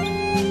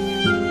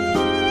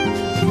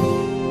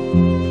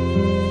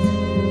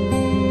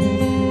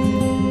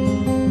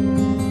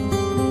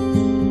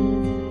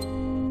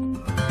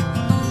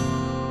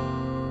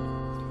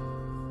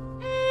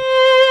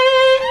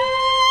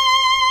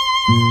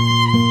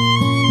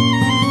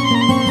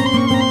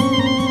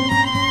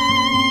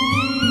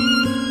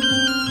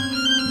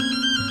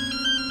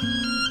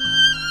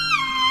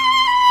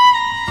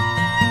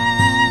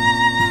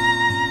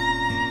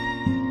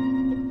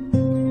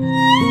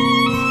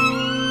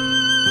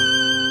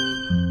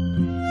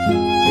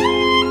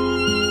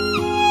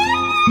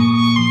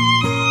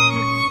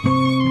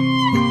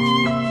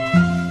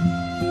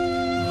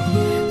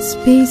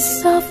 Speak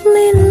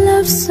softly,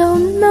 love, so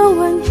no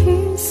one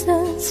hears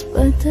us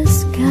but the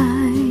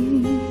sky.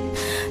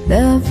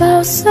 The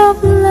vows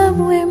of love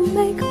we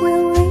make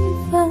will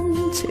live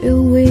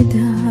until we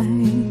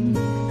die.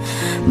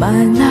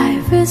 My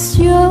life is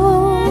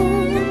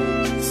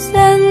yours,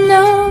 and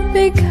all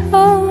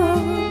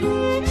because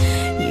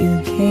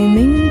you came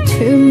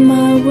into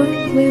my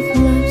world with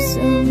love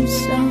so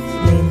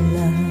softly,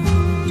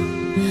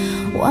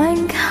 love.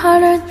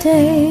 Wine-colored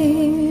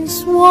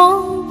days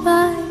warmed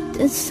by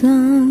the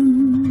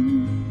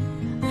sun,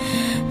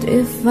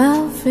 the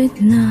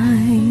velvet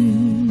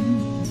night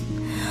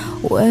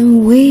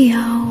when we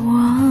are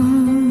one.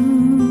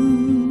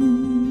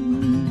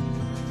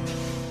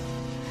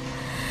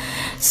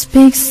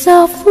 Speak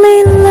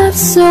softly, love,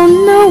 so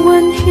no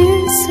one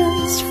hears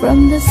us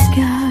from the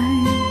sky.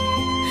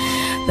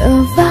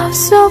 The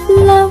vows of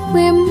love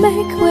we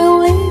make will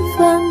live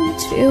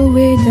until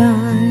we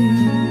die.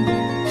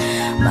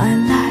 My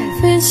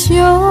life is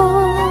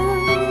yours,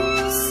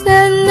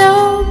 and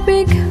all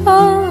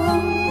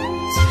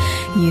because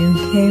you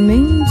came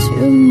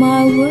into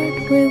my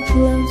world with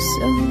love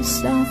so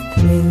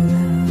softly,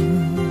 love.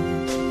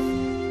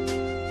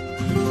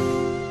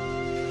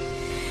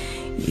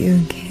 You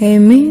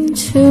came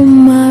into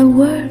my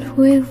world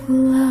with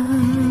love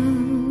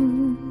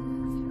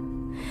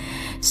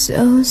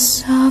so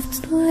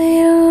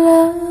softly,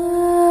 love.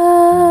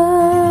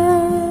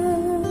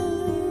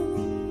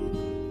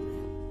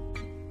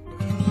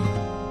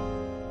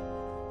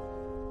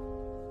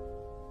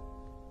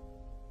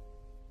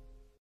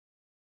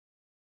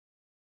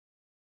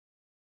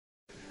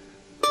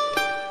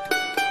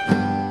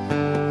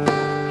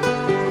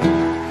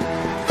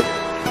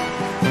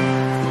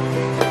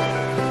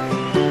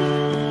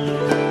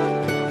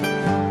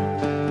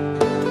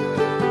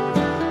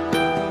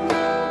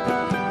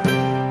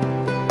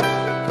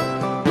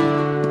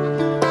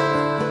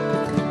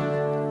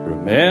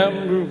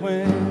 Remember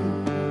when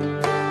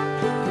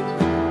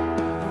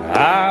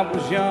I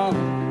was young,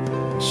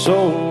 so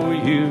were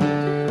you.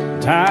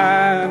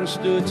 Time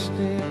stood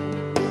still,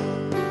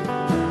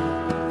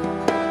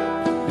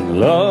 and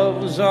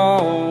love was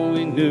all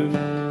we knew.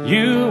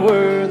 You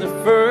were the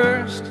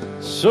first,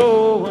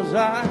 so was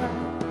I.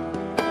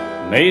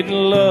 Made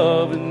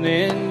love and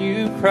then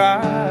you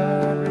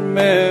cried.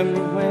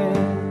 Remember when?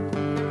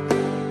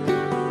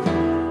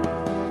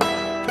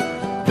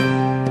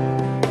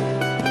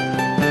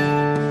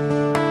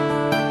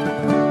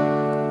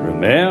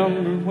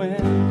 Remember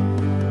when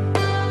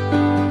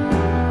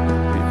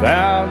we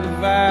vowed the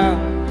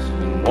vows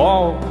and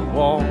walked the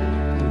walk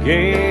and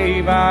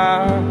gave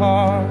our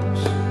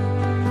hearts,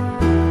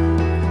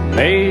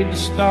 made the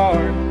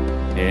start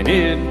and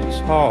it was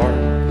hard.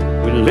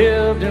 We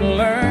lived and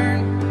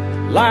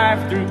learned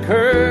life through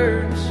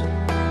curves.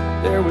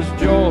 There was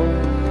joy,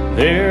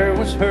 there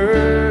was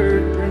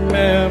hurt.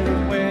 Remember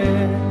when?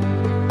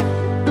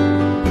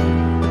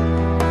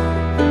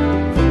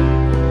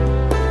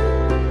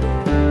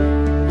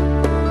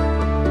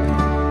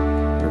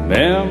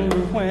 Remember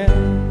when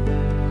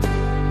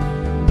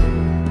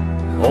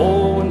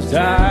old ones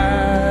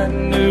died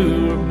and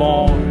new were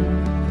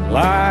born,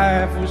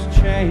 life was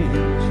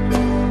changed,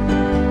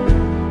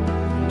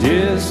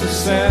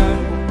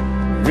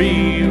 disassembled,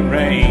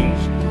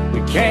 rearranged.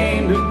 We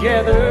came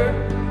together,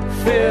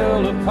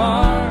 fell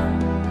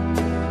apart,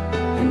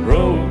 and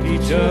broke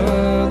each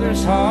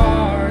other's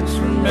hearts.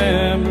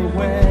 Remember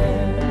when?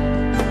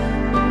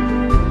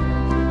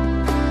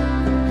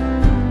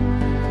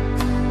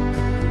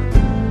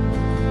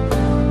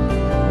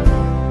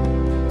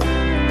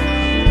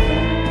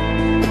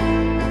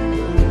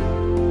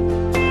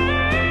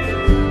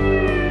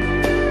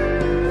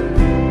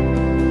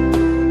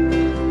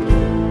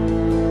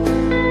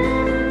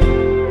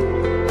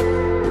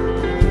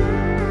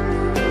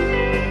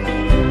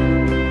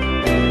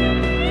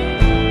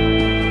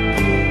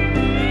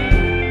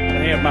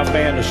 My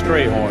band of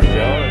stray horns, y'all.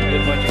 That's a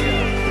good bunch of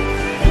guys.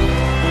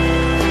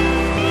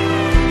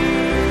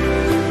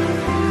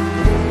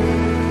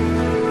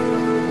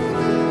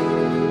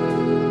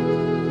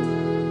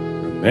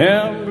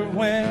 Remember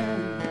when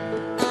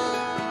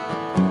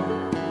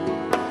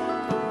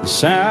the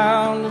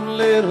sound of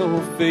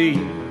little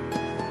feet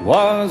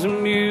was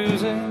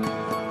amusing?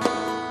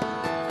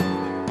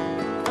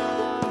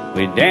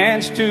 We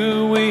danced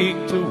to week,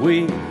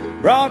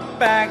 brought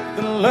back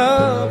the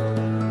love.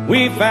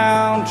 We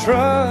found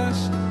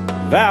trust,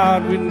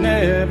 vowed we'd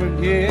never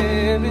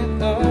give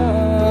it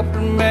up.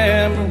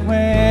 Remember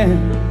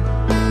when?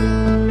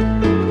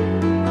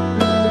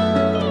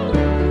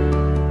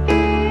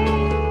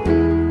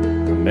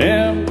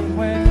 Remember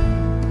when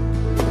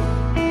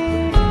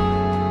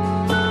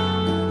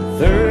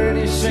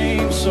 30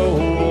 seems so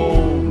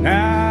old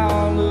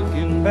now,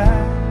 looking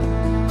back.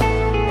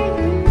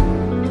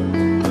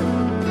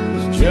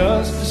 It's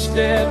just a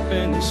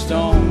stepping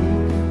stone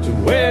to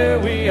where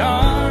we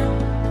are,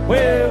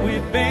 where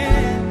we've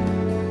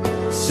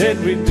been. Said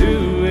we'd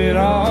do it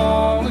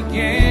all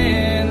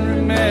again.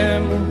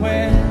 Remember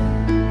when?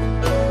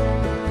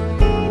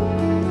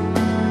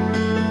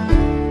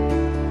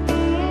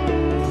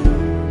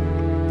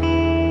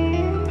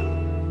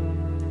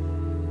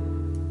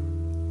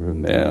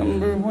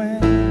 remember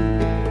when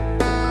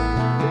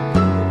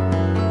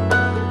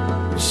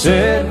you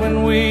said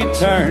when we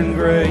turn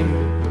gray,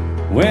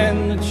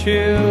 when the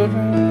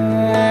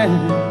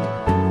children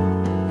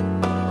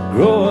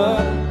grow up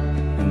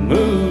and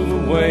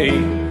move away,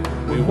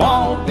 we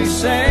won't be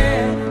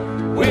sad,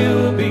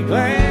 we'll be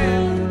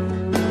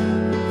glad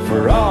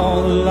for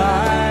all the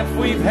life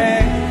we've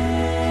had.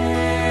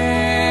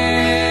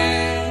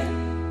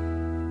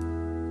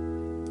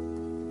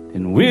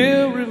 And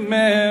we'll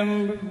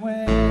remember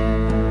when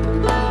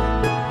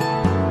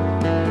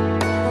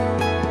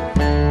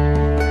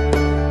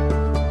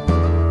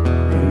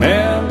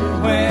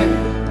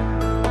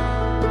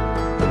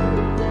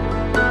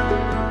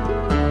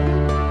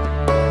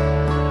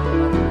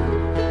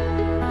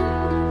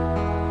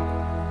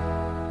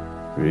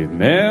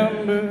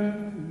remember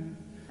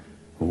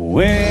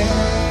when.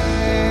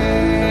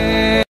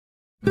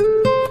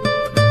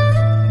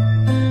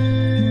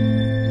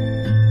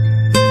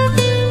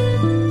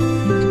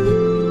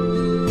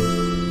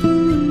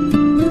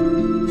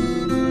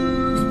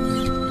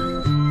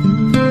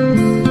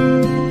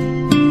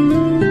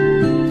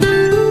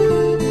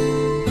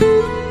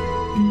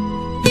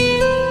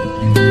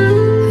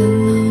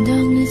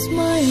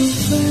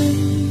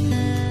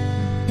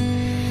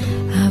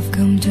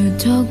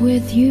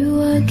 With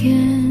you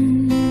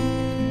again,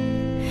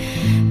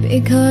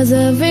 because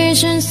a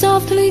vision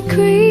softly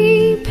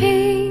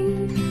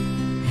creeping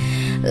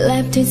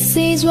left its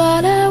seeds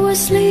while I was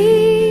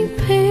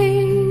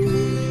sleeping,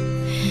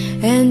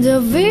 and a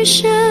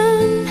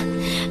vision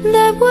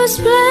that was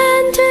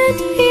planted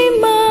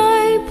in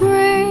my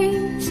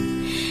brain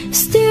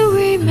still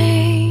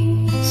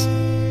remains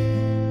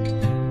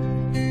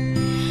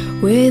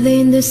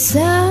within the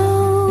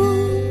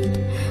sound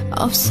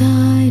of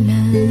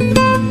silence.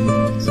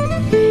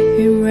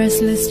 In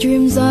restless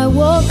dreams I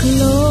walk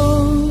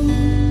alone,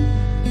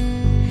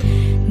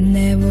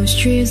 narrow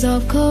streets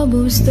of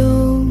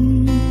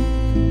cobblestone,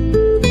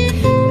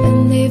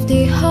 and if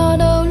the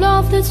hollow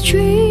of the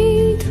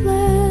street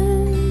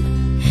lamp,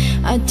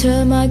 I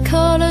turn my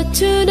collar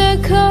to the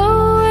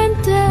cold and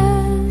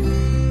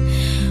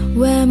damp,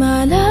 where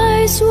my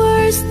eyes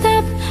were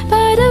stabbed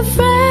by the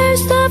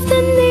flash of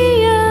the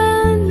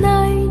neon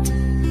night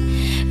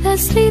that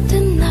sleep the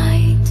night,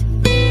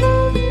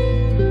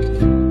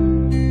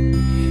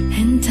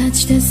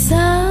 the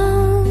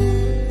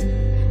sound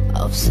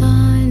of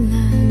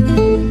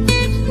silence.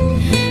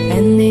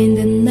 And in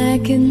the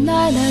naked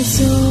night I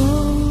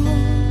saw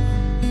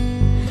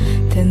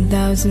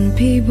 10,000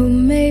 people,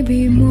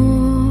 maybe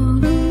more,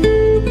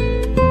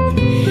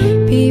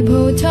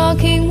 people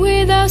talking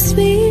without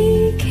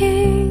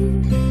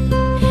speaking,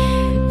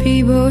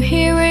 people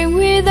hearing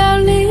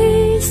without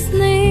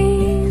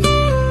listening,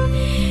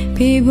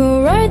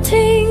 people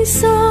writing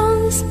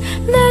songs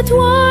that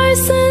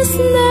voices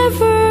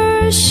never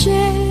share,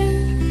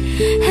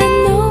 and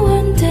no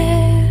one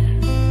dare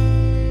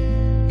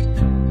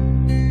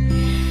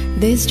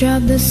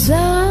disrupt the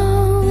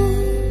sound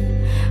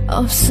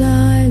of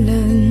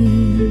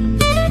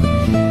silence.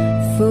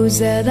 Fools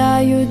that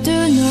are you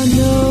do not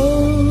know,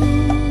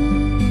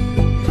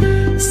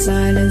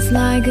 silence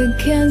like a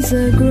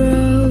cancer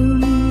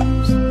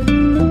grows.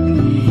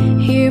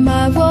 Hear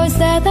my voice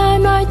that I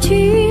might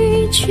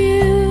teach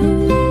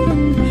you,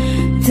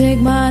 take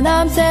my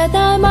arms that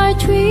I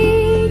might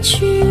reach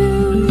you,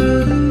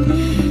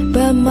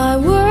 but my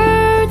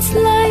words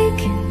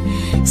like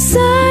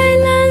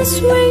silence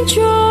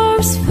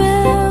raindrops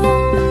fell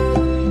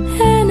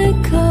and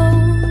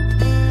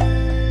echoed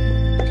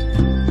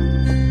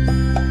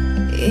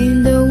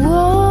in the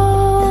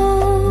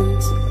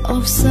walls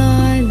of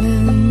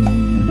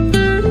silence,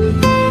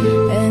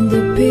 and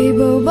the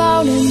people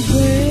bowed and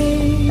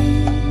prayed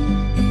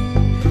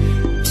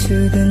to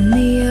the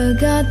near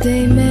God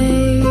they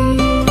made.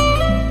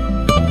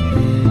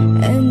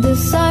 The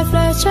sign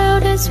flashed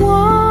out its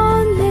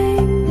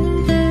warning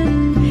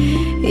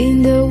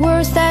in the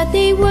words that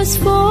it was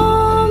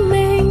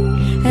forming,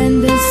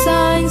 and the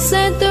sign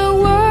said the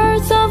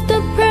words of the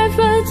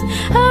prophets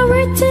are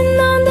written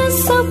on the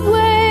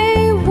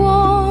subway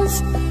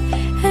walls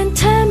and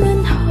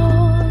tenement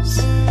halls,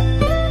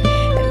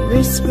 and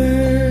whisper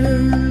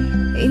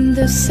in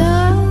the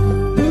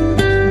sound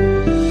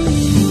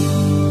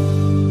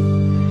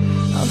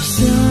of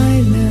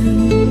silence.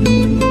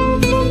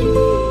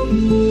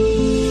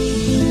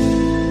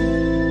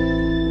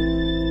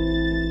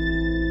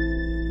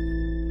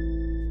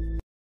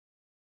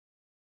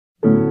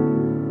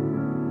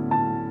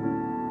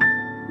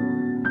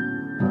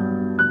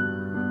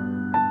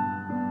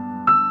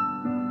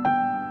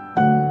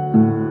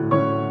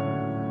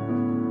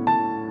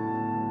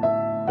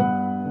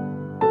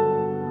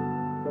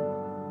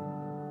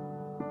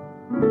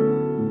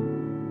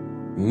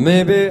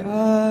 Maybe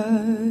I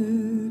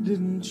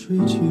didn't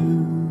treat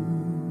you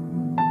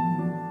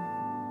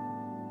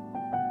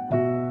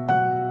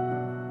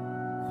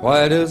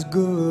quite as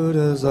good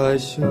as I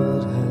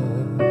should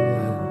have.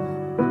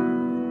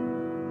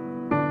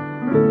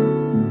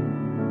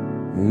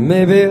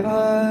 Maybe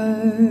I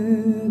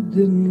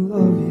didn't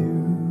love you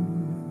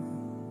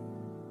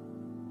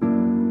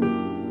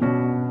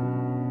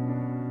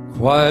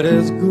quite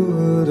as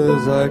good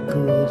as I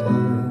could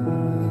have.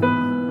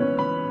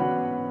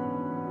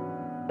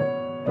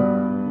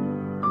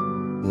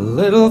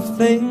 Little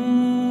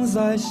things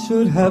I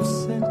should have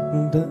said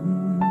and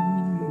done,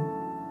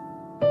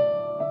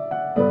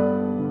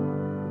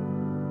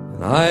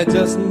 and I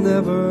just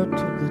never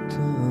took the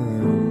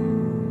time.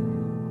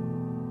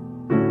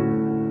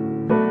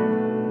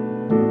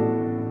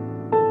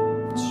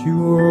 But you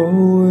were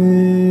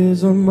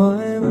always on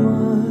my mind.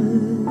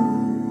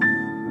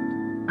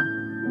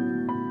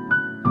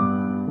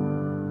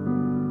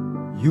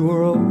 You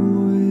were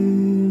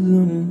always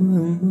on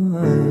my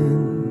mind.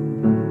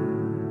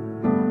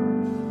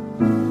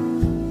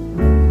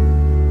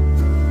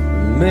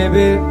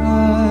 Maybe I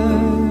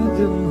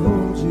didn't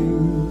hold you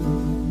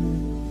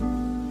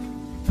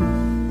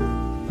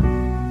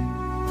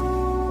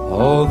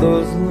all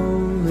those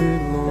lonely,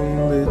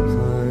 lonely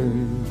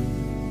times,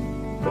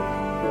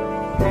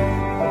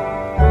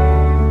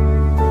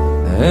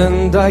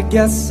 and I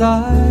guess I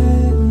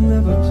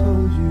never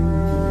told you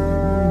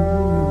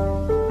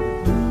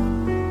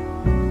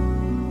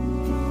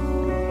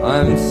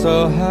I'm so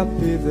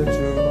happy that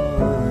you're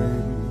mine.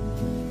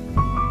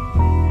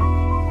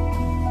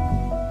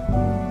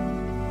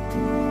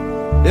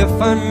 If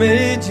I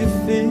made you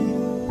feel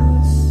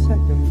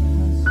second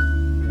best,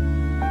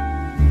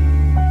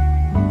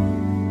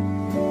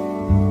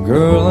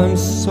 girl, I'm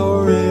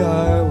sorry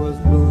I was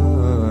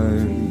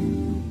blind.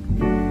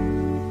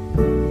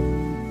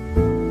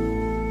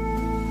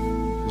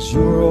 'Cause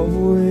you're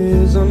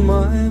always on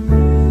my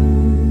mind.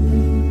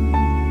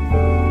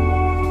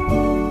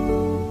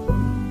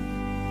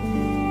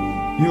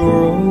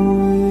 You're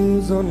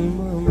always on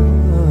my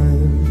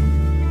mind.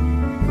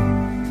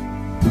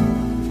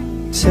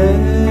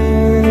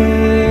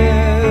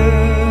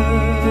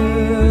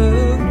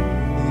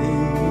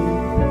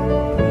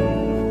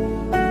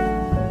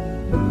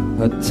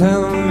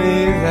 Tell me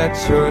that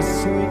your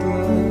sweet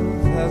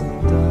love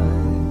hasn't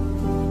died.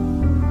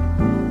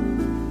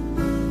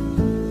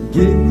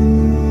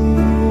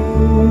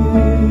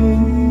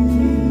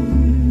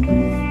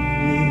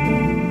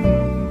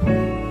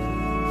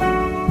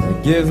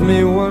 Give me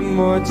one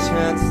more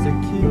chance to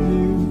keep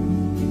you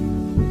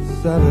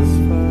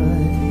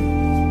satisfied.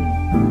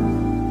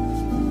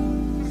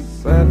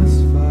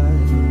 Satisfied.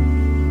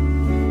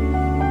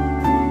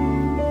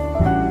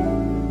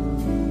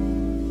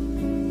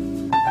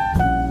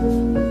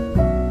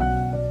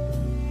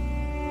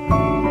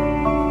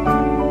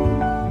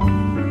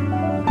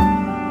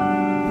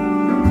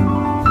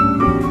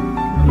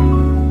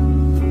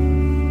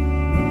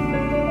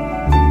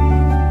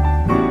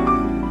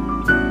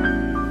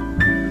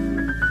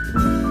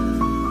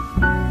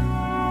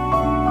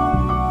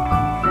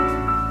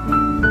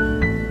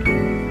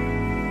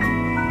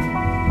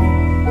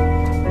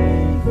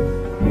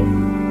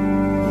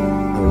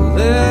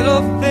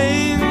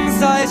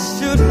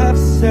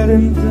 Said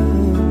and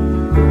done,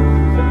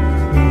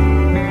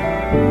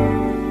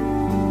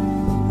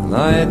 and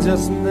I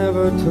just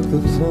never took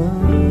the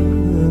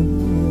time.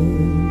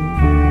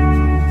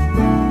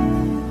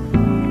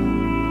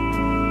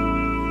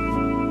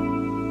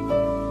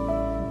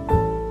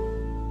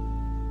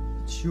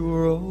 But you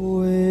were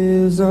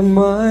always on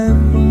my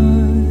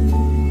mind.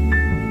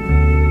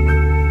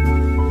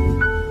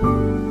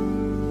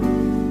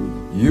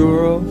 You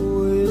were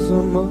always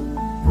on my mind.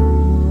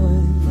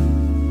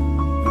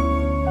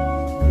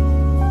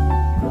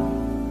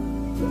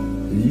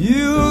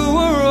 You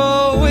were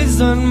always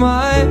on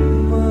my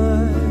mind.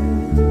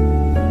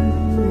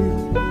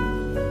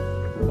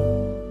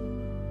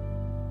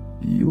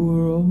 You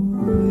were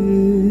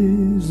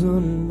always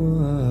on my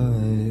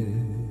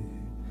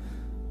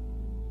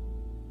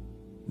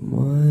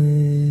mind.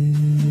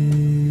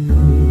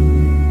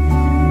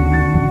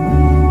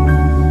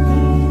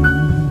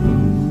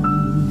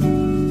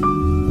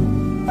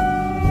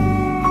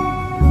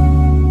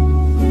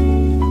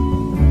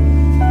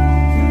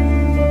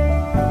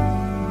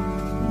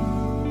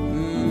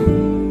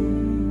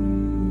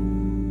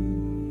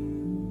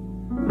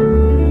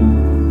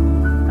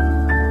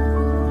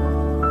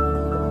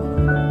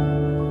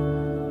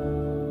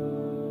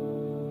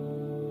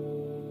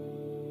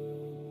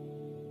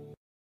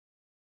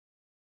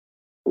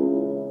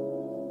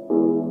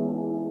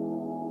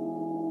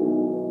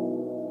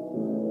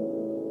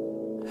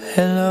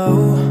 Hello,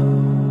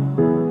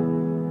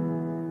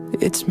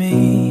 it's me.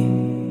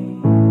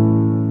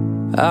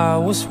 I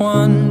was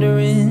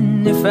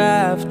wondering if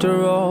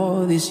after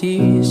all these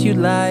years you'd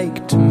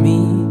like to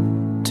me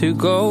to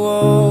go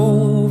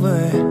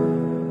over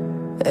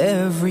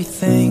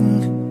everything.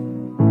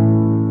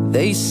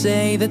 They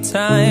say that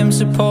time's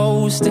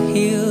supposed to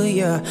heal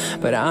ya,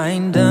 but I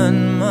ain't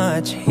done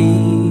much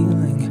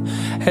healing.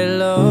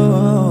 Hello,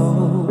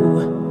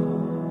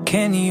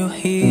 can you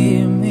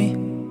hear me?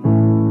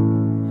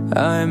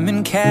 I'm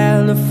in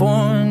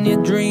California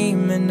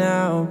dreaming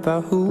now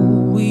about who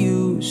we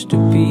used to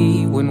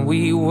be when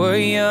we were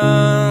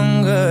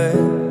younger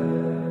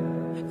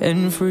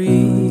and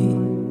free.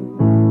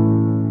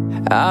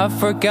 I've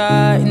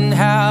forgotten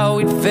how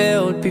it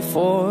felt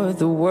before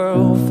the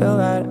world fell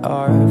at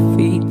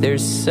feet.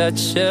 There's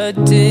such a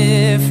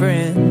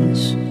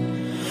difference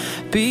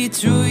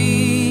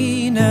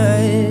between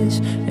us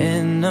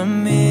and a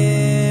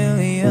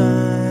million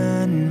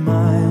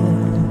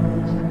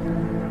miles.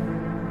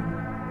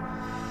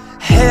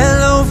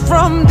 Hello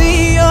from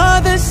the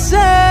other side.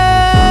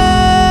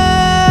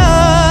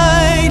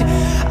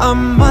 I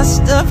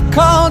must have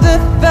called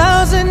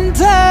 1,000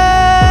 times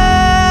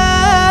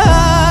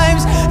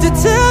to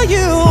tell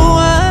you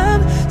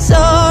I'm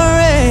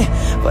sorry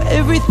for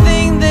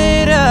everything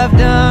that I've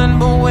done,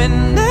 but when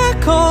I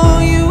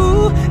call you,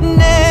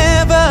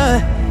 never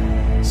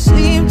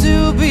seem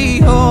to be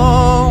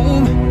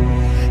home.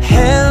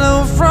 Hello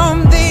from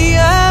the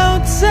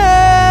outside.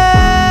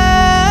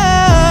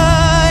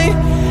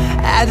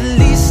 At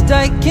least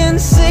I can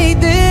say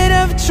that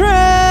I've tried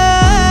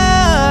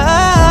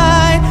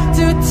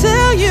to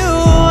tell you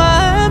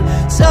I'm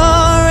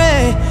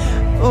sorry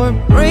for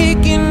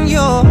breaking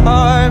your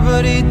heart,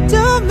 but it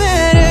don't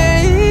matter.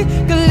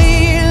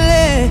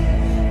 Clearly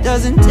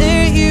doesn't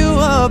tear you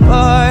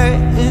apart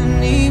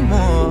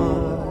anymore.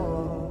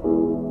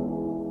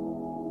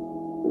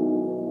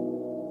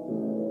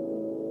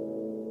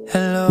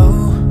 Hello,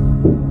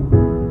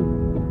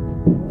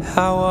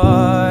 how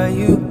are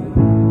you?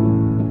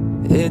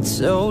 It's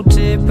so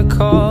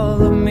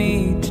typical of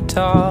me to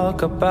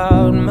talk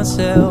about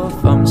myself.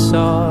 I'm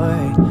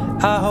sorry.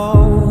 I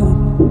hope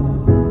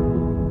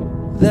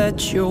that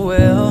you're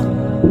well.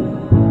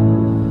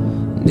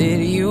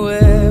 Did you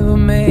ever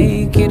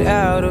make it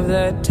out of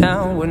that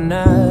town where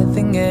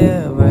nothing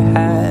ever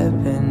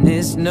happened?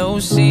 It's no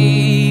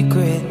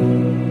secret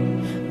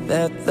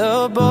that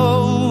the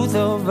both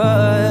of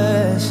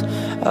us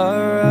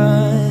are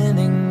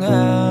running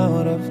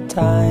out of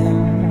time.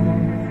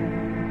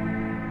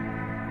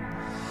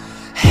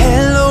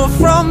 Hello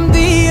from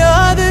the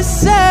other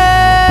side.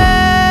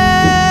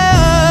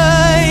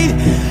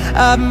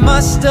 I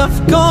must have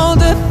called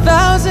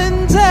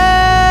 1,000 times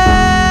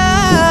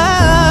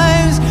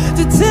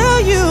to tell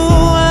you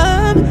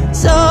I'm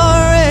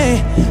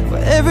sorry for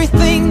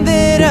everything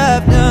that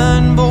I've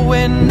done, but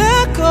when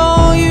I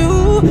call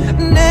you,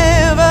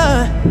 never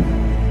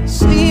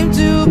seem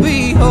to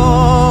be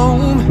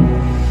home.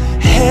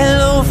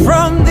 Hello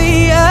from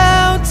the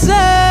outside.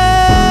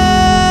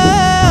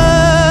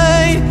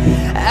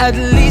 At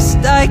least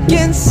I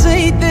can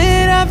say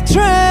that I've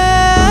tried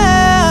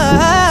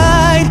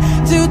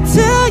to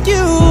tell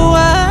you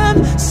I'm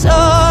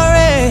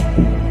sorry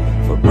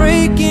for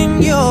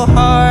breaking your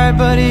heart,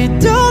 but it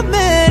don't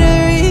matter.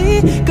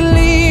 It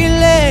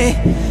clearly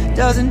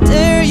doesn't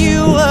tear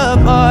you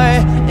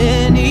apart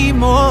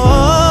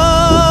anymore.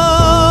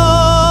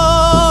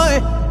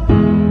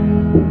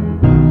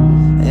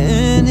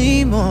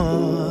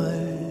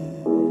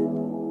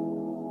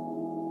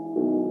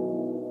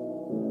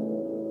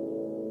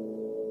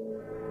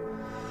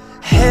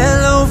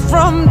 Hello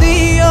from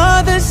the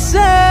other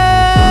side.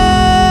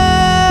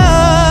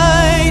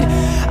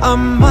 I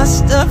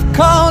must have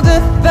called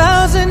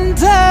 1,000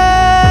 times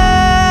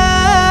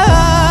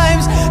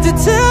to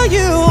tell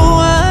you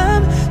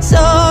I'm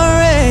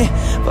sorry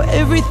for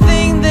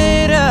everything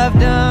that I've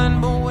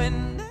done, but when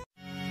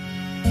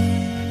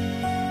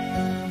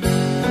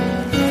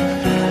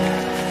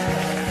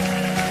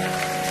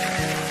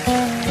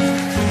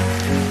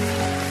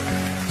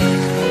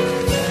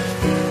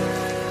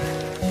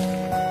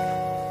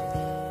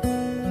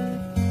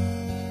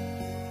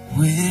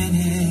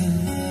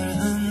whenever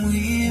I'm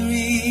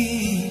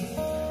weary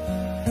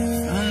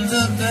from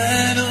the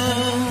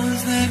battles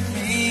that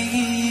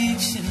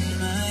rage in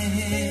my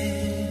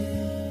head,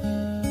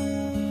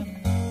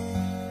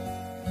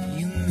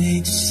 you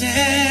make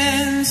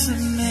sense of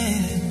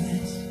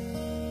madness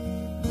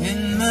when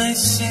my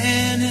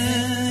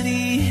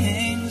sanity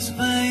hangs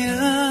by a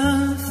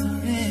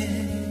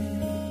thread.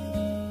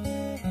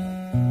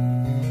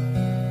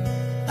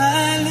 I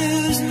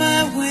lose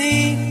my way,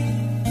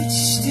 but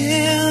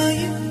still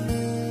you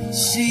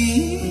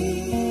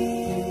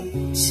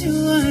seem to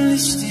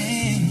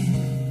understand.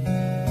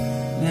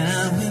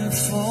 Now and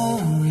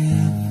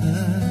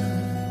forever,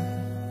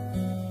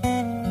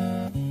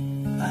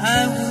 I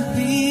will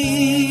be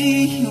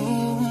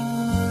your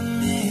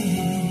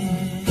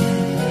man.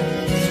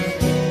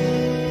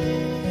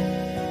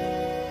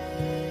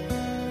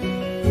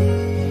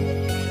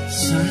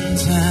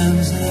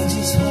 Sometimes I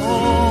just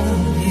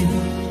hold you,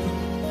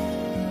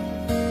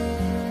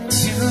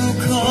 too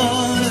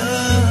caught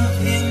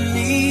up in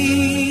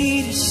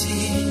me to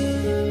see.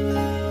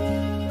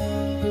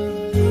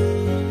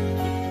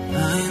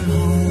 I'm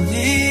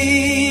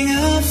holding a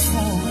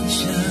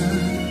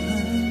fortune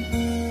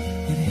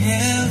that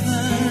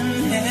heaven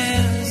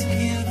has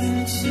given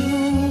to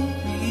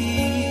me.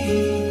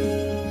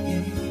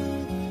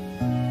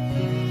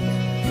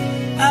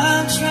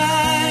 I'll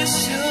try to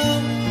show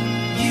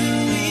you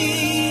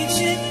each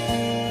and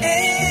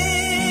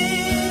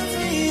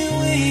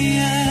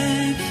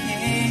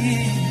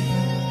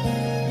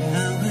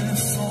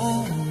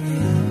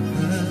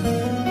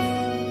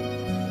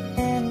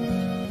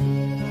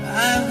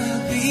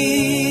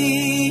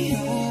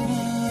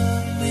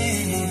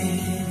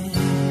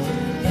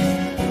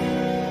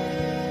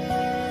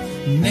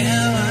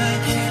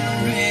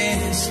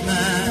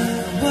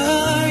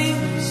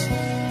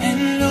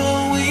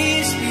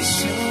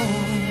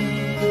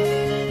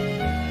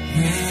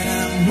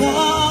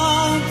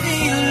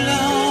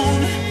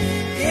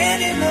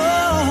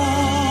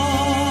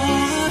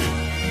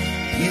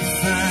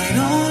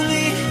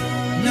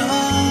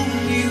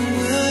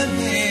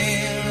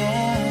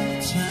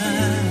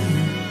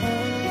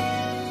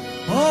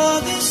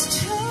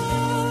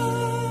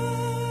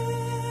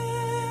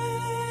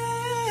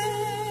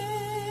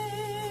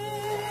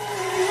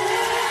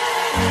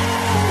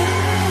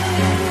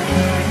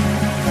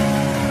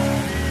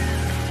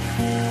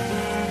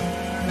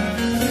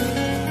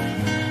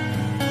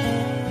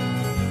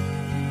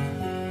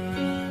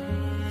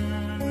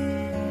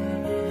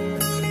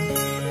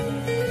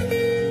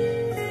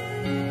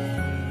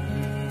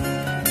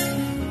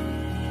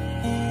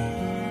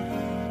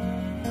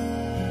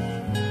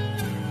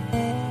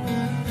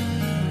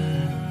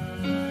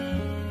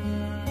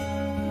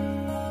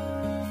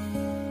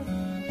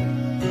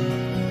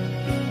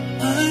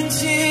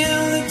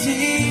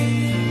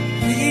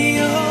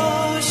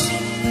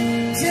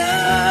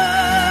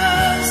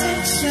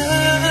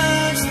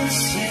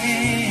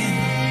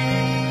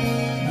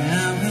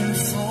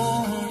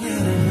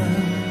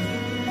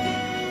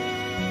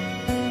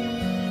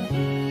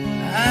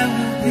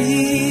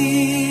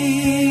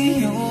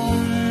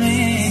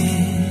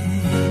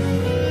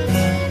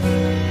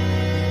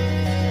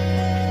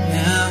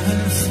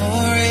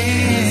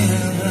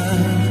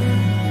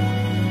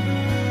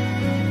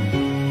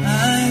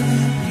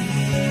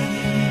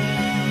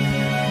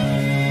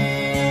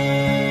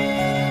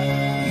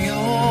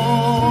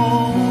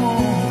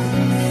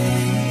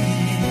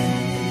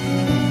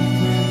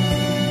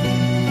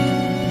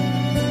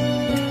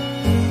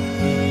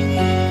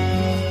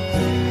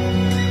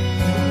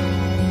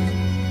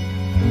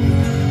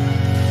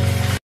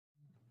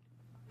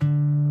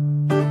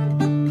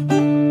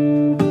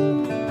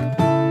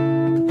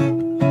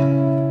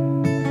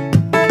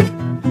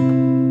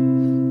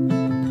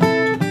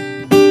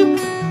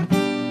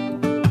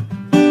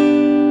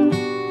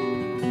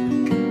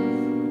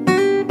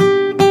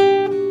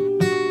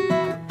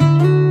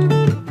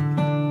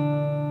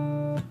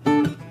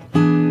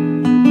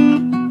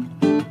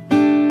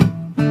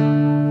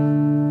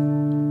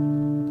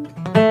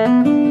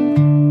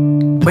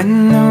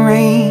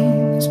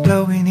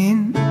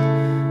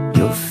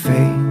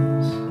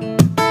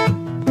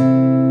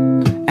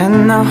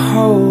the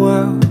whole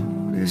world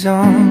is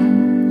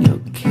on your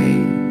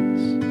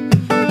case.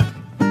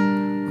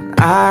 But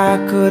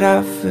I could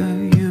offer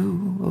you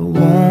a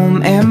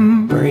warm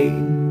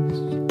embrace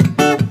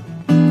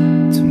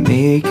to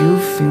make you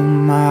feel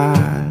my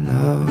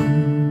love.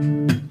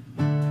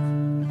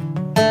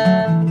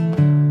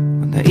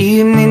 When the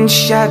evening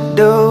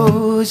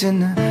shadows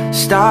and the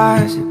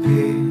stars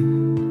appear,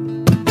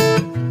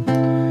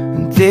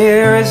 and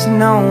there is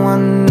no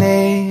one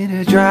there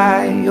to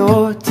dry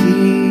your tears,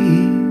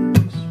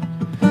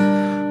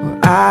 well,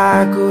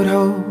 I could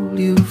hold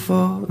you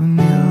for a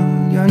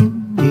million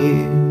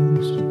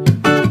years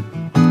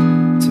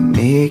to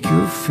make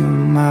you feel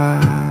my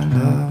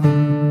love.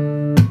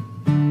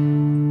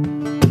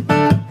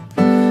 I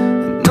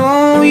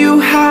know you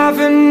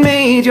haven't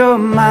made your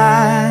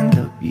mind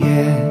up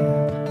yet,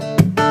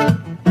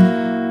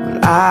 but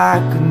I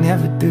could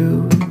never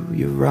do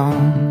you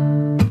wrong.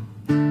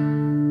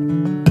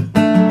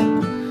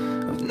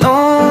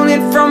 Known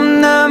it from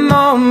the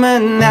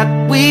moment that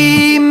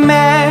we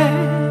met,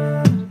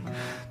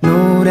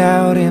 no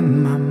doubt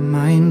in my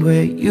mind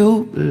where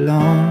you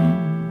belong.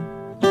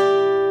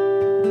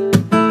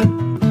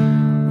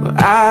 Well,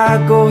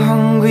 I'd go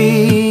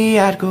hungry,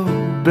 I'd go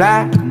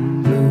black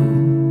and blue,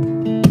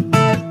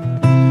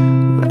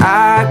 well,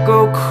 I'd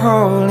go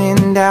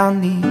crawling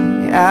down the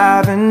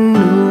avenue.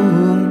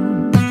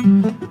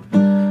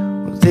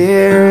 Well,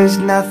 there is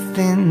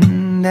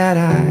nothing that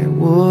I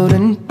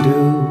wouldn't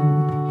do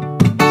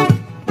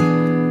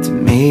to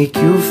make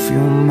you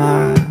feel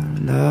my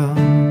love.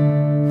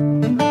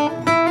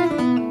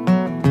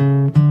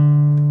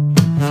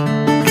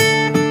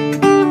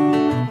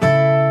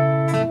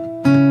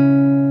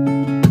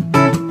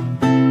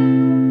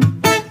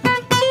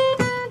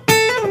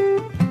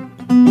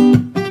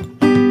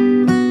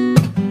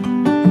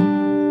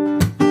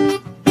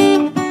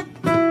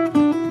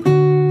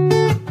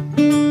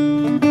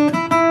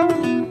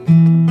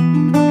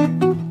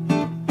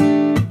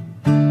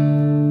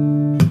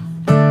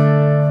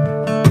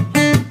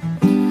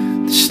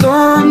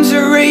 Storms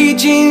are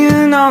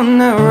raging on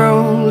the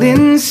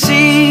rolling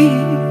sea,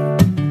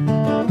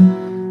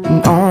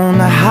 and on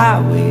the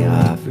highway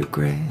of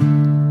regret.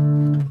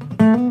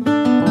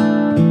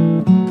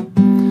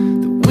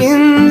 The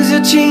winds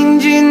are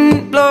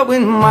changing,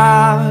 blowing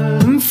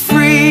wild and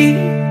free.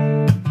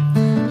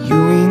 You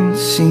ain't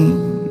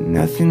seen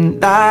nothing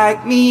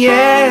like me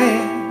yet.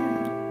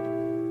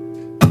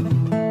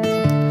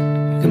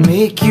 I can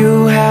make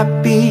you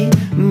happy,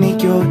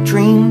 make your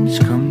dreams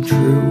come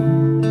true.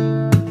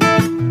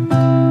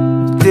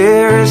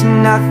 There is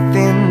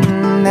nothing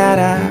that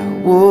I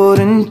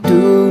wouldn't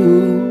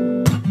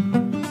do.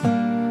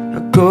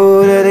 I'd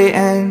go to the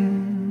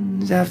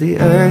ends of the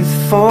earth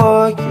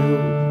for you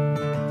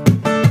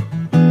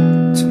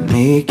to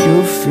make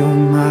you feel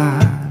my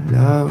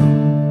love,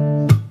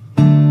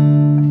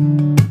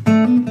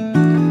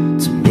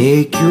 to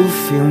make you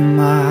feel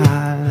my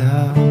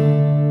love,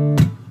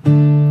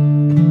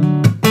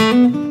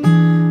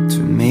 to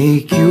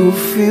make you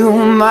feel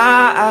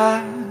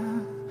my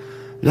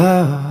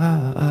love. When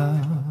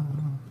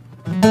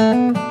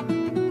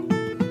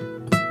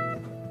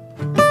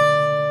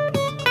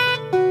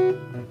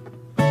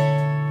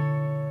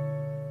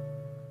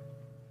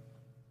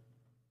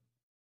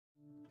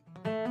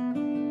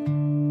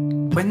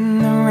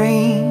the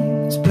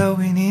rain's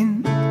blowing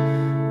in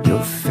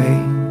your face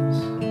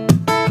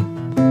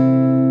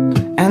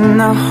and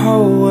the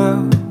whole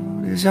world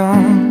is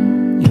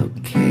on your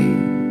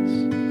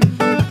case,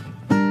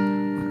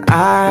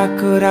 I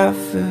could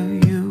offer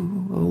you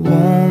a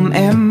warm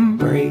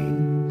embrace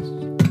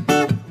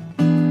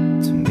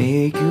to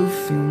make you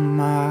feel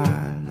my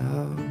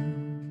love.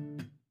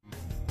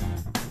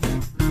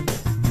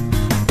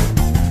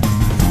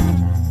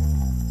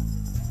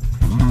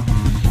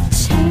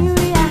 Chain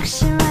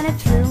reaction running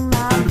through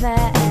my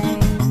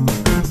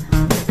veins,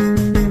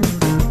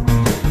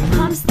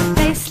 pumps the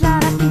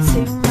baseline up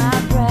into my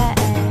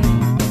brain,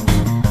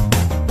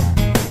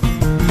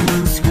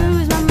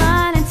 screws my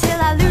mind until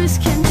I lose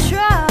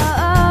control.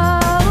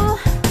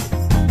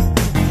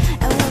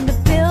 And when the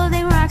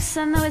building rocks, I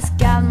know it's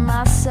got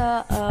my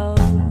soul.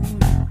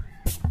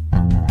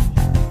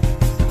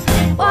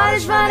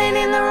 Water's running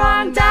in the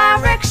wrong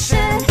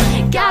direction,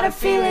 got a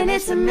feeling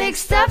it's a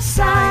mixed up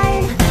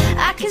sign.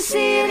 I can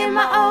see it in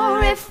my own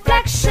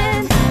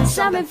reflection.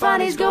 Something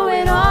funny's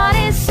going on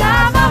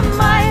inside my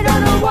mind.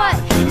 Don't know what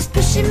is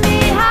pushing me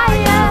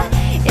higher.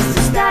 It's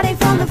the static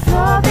from the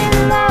floor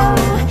below,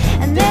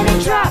 and then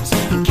it drops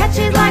and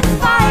catches like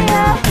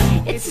fire.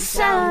 It's the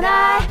sound,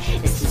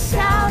 it's the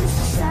sound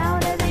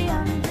of the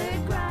underground.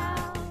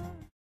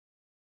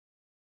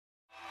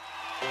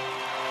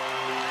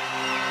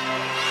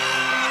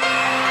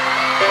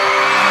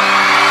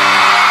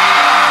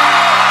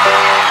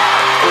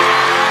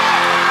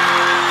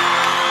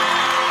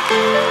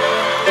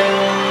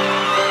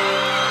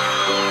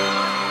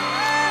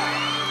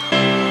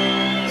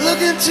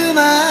 Look into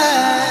my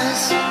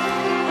eyes,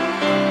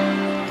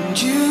 and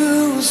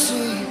you will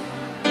see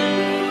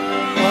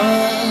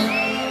what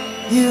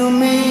you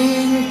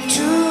mean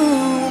to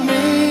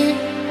me.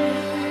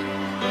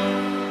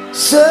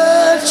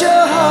 Search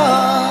your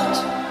heart,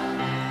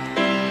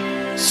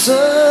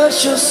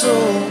 search your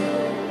soul,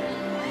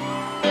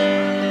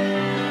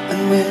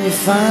 and when you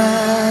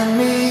find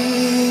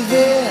me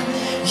there,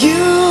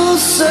 you'll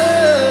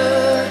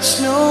search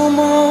no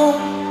more.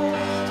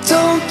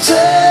 Don't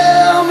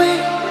tell me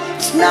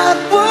it's not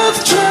worth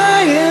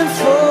trying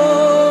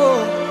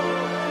for.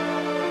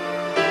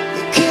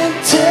 You can't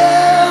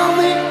tell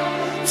me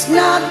it's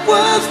not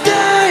worth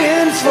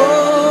dying for.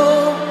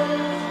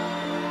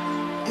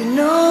 You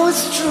know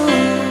it's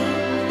true.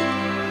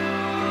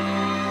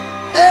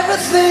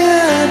 Everything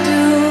I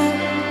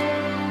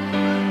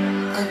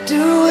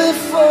do it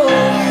for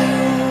you.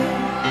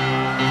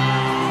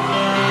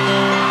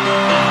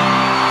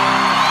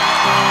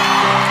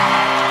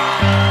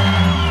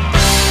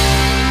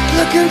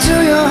 Look into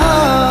your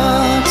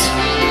heart,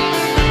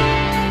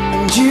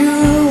 and you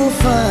will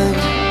find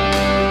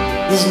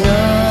there's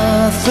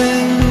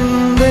nothing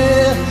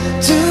there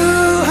to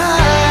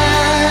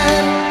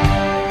hide.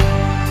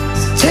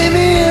 So take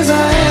me as I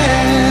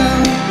am,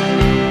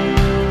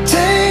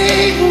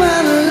 take my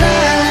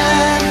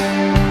life,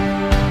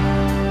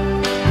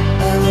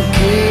 I will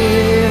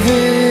give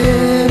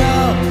it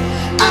all.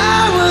 I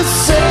will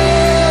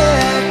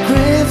sacrifice.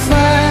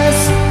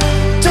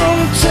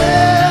 Don't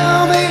tell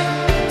me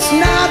it's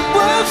not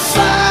worth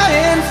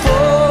fighting for.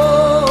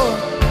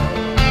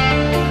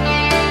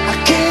 I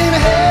can't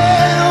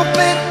help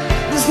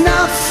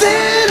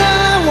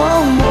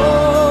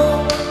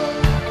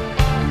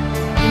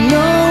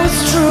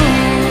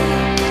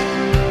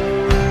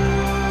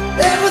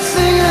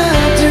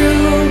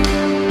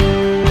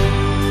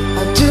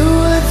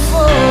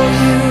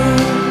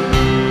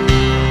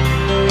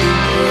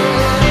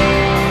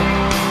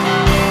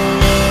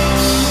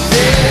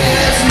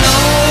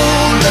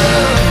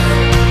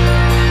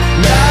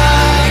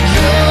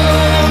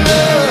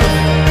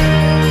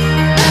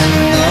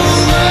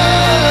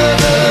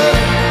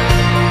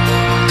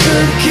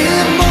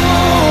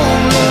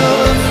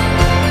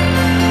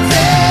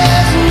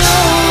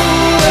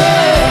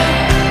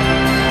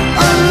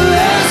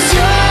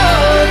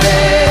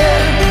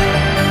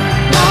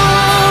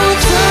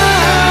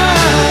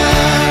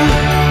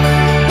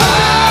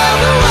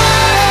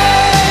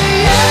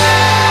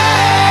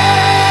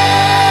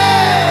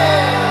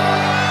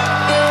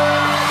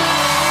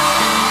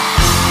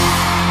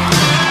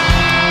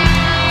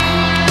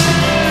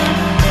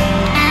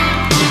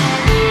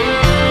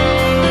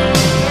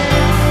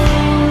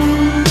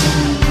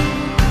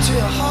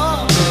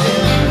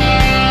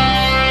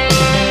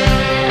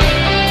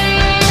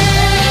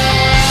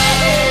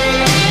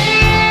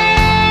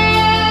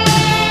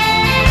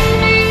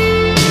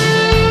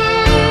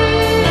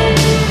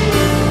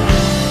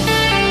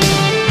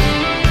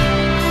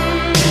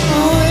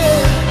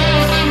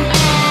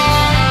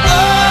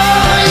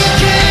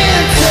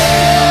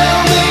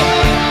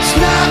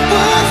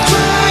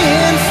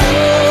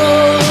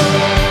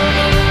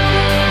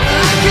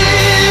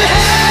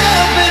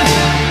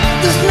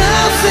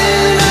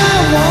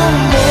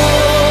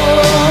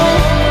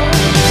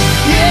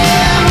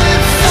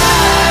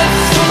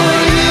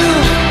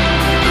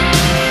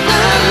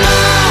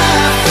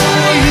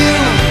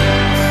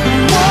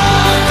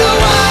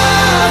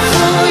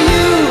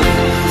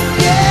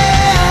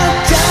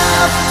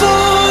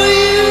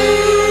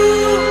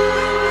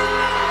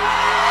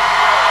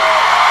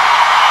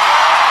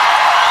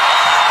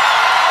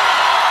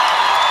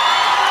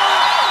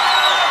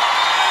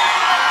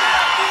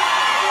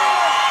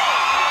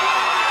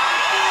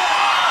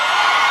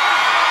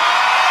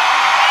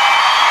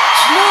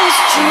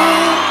do,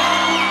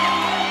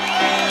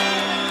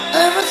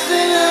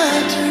 everything I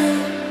do,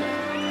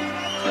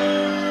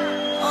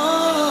 oh,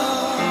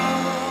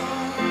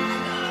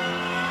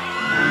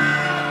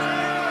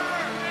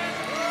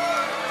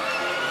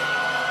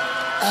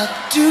 I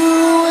do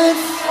it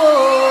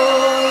for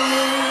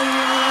you.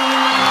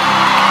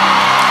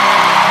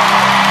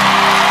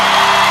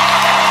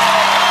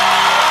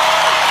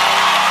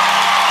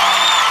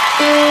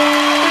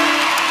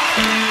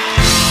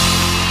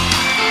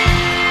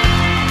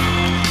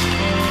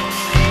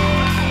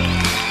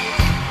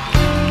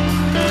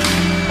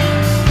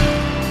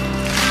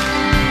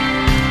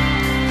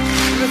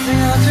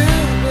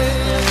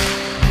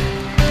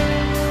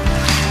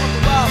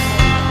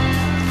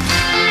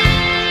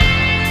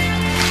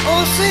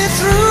 See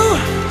through,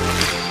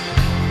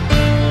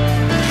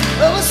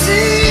 oh,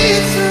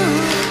 see through,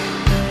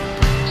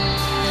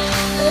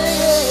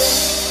 yeah.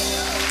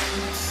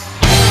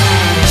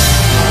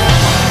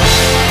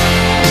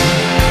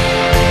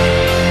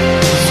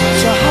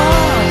 Such a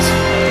heart,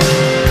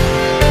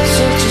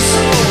 such a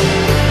soul.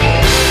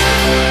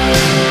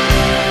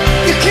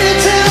 You can't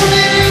tell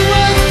me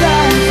worth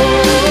dying for.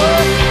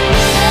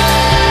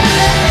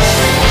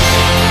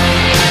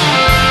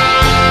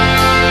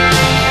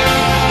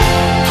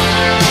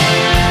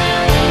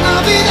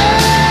 I'll be there.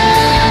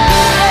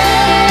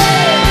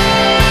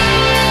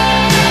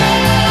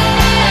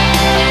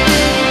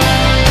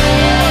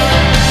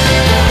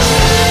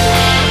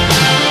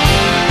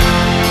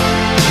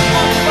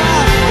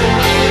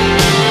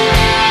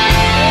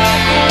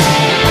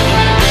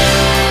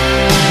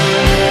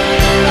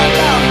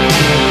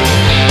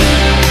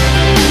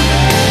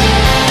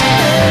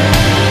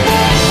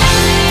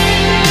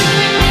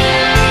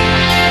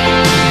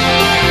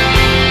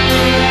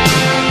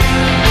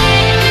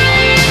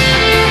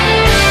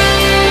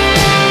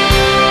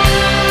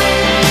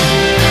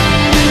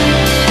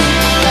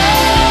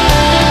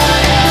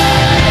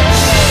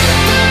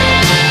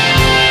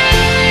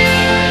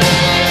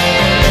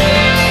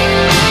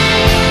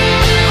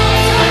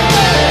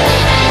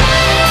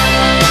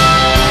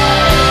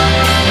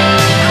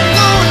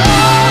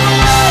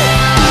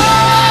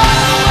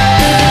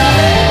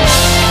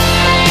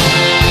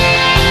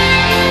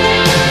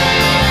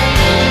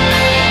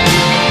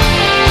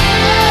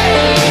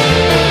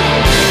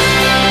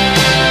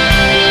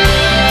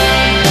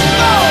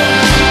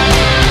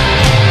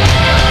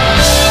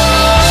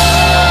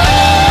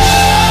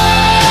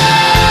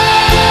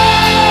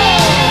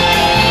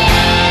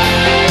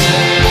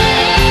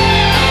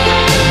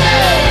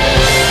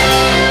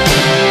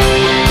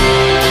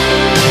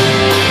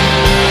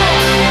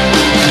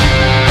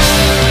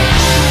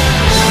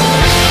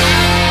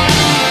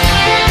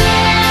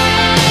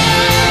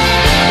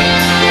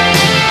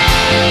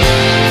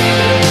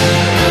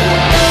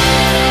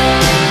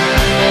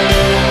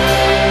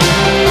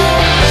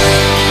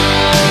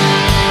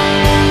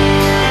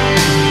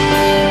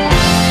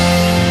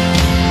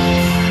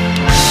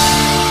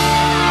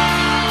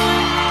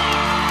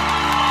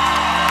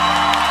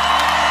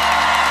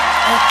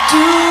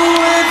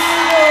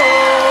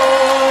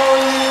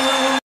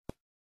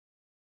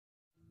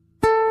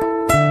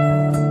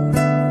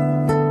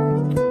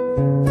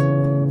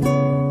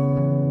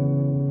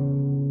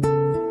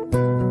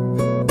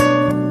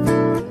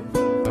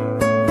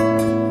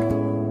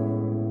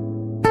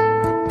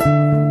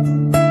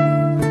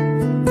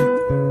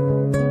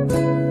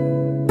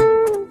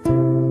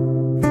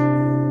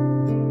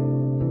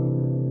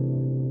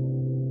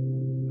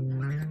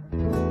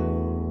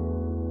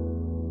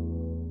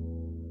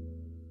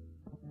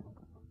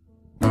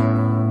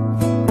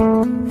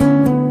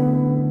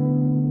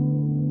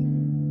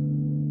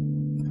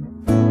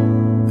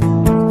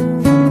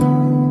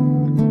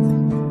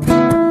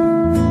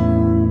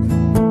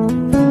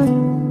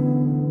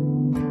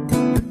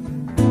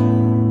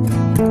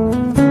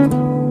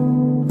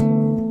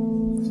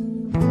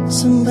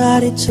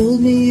 Somebody told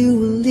me you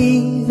were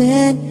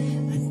leaving,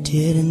 I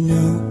didn't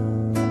know.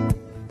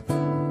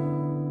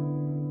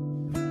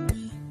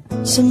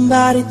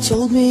 Somebody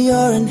told me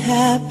you're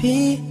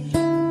unhappy,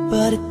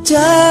 but it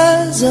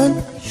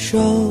doesn't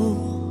show.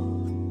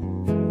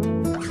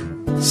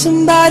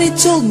 Somebody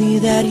told me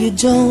that you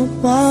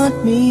don't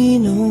want me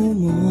no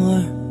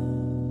more.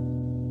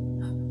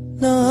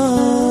 No.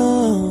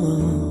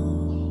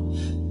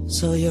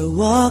 So you're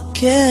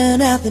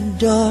walking out the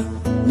door.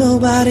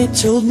 Nobody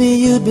told me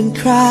you'd been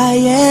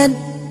crying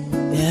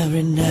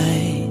every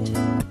night.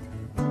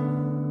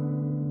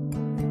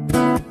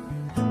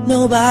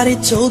 Nobody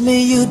told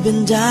me you'd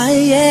been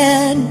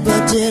dying,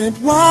 but didn't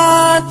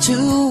want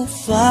to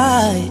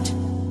fight.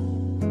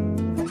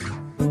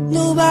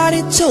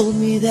 Nobody told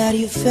me that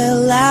you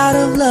fell out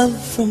of love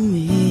from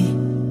me.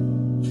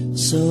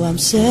 So I'm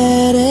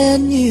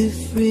setting you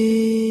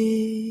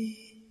free.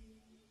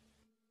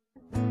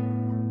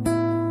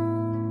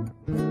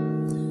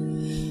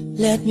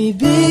 Let me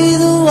be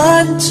the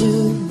one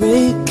to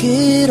break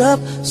it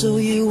up, so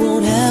you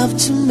won't have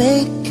to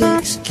make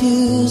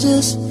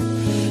excuses.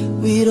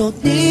 We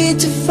don't need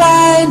to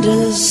find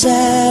a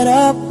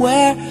setup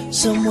where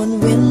someone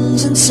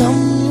wins and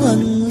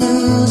someone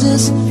loses.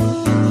 excuses.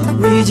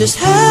 We just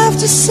have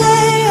to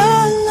say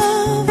our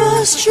love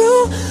was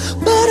true,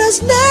 but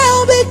has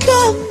now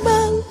become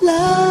a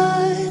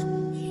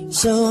lie.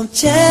 So I'm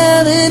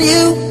telling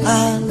you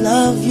I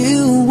love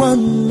you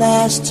one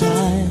last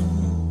time,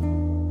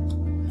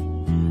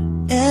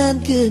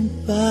 and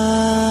goodbye.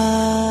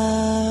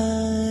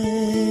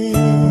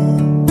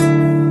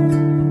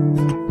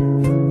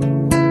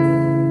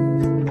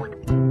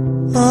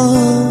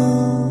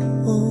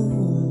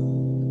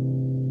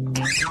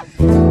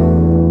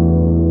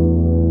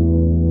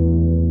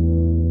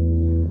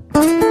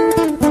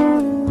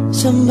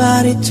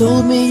 Somebody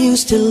told me you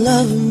still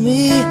love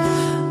me.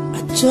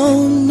 I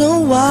don't know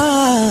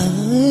why.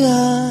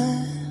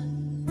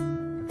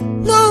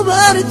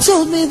 Nobody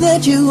told me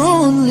that you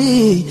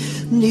only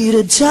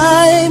needed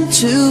time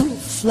to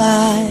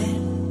fly.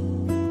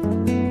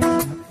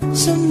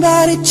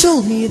 Somebody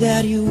told me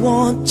that you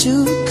want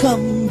to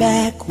come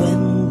back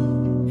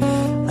when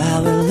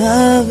our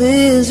love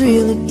is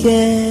real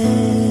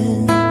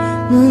again.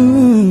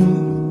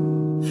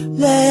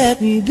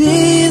 Let me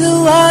be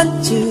the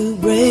one to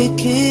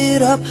break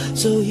it up,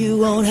 so you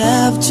won't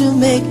have to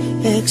make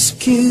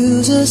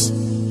excuses.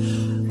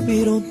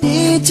 We don't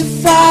need to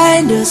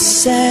find a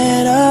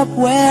setup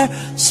where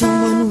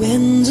someone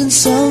wins and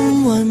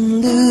someone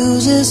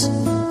loses.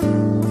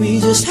 We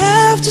just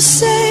have to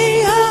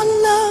say our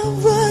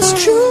love was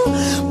true,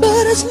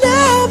 but it's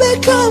now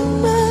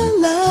become a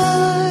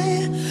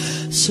lie.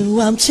 So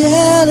I'm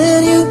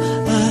telling you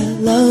I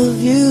love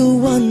you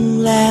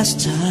one last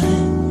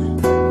time,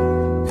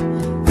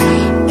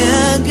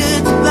 and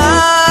goodbye.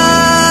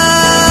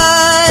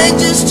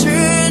 Just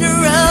turn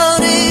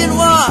around and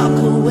walk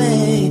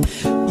away.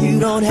 You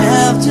don't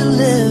have to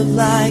live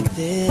like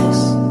this.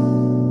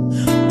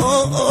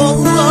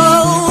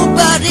 Oh,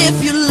 but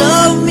if you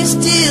love me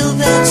still,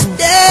 then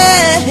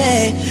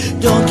stay.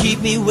 Don't keep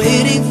me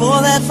waiting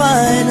for that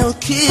final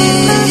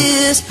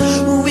kiss.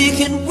 We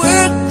can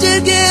work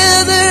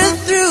together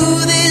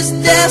through this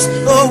test,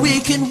 or we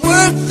can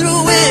work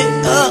through it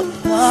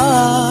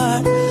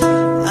apart.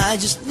 I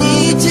just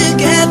need to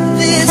get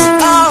this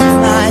off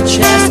my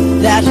chest,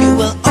 that you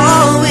will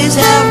always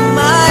have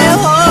my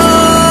heart.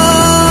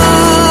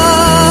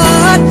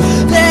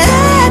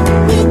 Let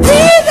me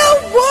be the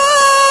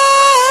one.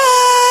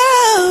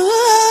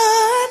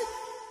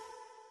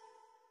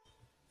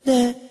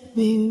 Let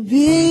me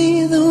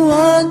be the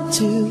one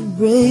to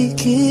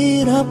break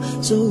it up,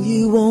 so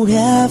you won't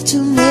have to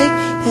make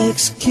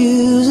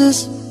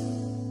excuses.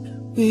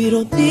 We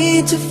don't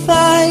need to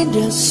find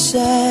a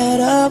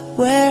setup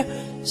where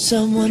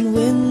someone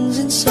wins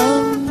and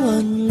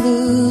someone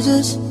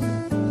loses.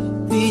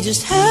 We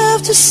just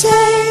have to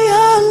say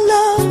our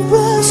love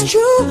was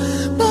true,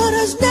 but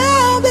has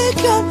now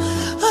become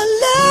a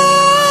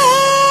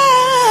lie.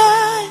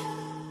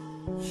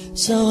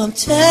 So I'm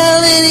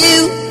telling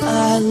you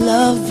I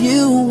love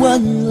you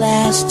one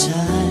last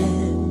time,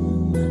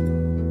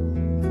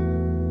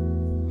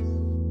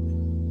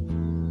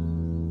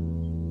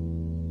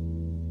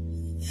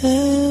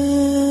 and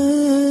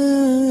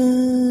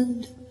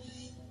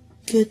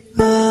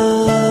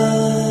goodbye.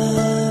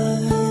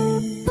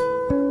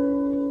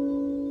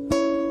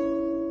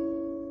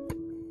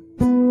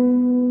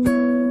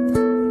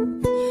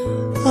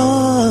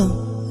 Oh,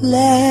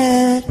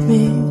 let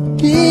me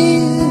be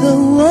the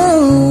one.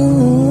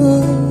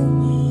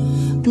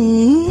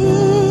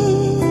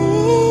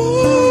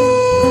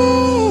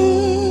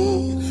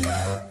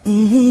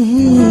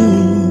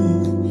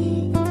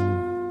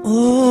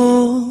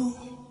 Oh,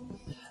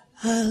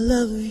 I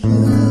love you.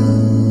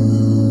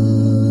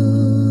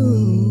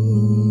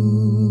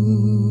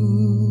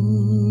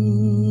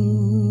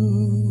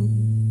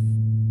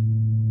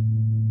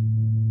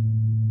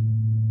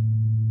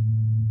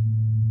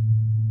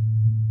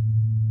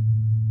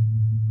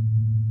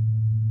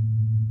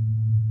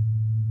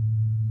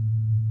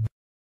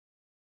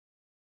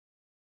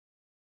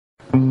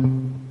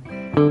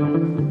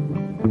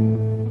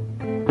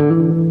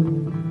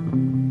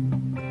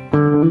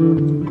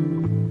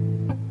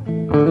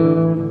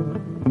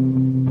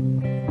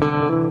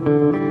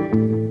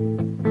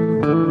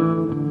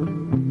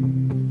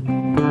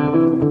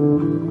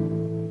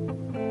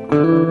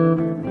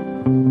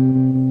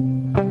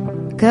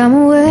 Come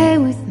away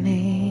with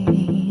me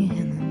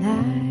in the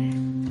night.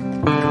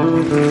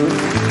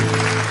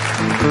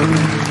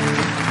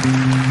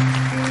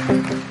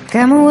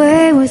 Come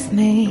away with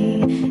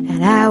me,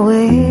 and I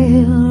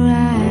will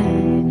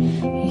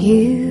write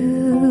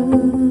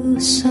you a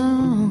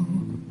song.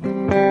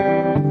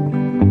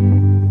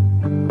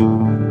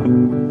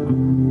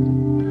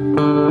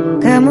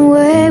 Come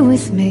away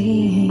with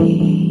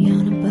me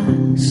on a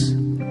bus.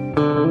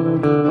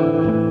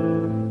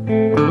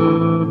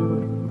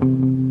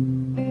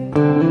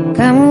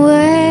 Come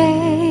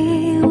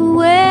away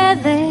where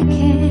they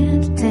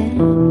can't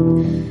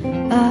tempt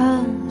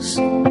us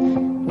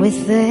with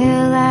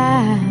their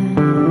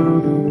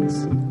lies.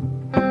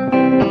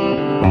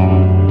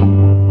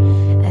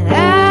 And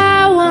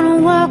I wanna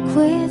walk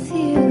with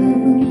you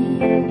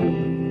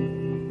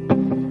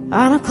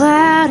on a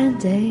cloudy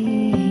day.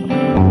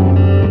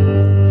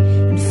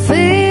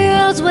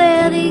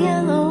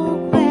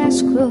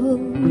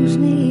 goes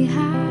knee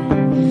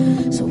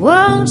high. So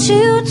won't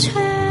you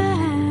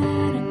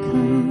try to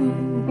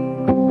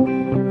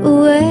come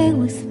away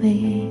with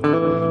me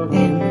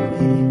and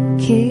we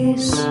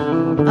kiss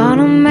on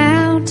a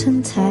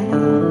mountain top.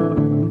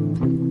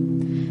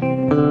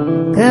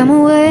 Come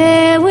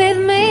away with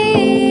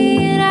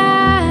me and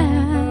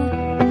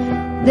I'll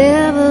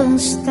never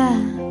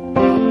stop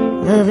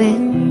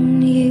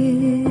loving you.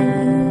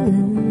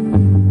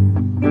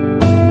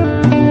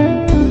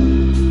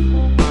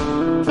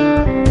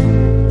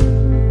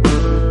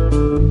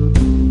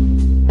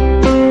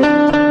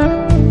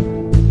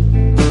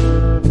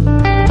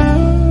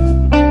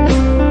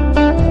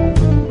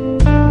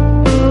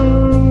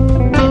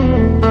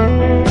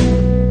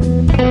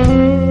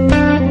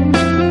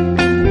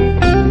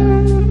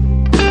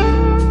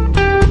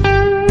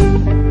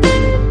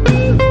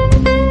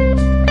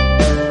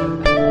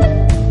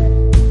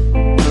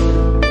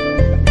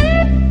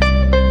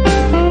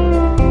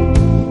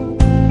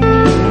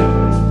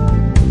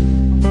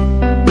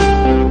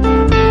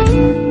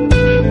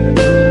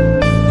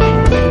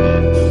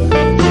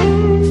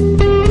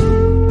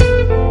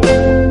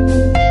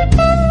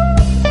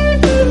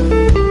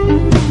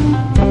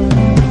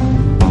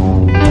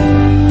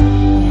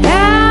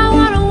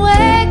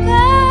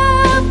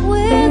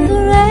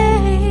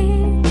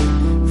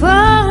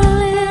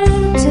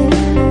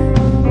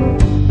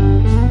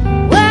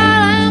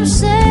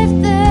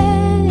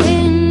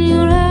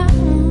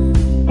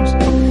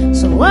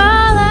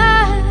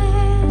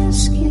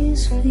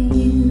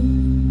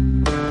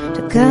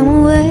 Come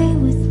away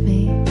with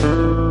me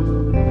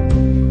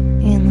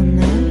in the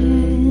night.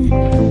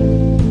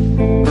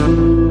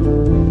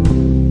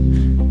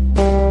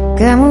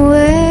 Come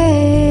away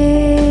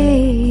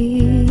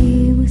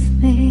with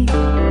me.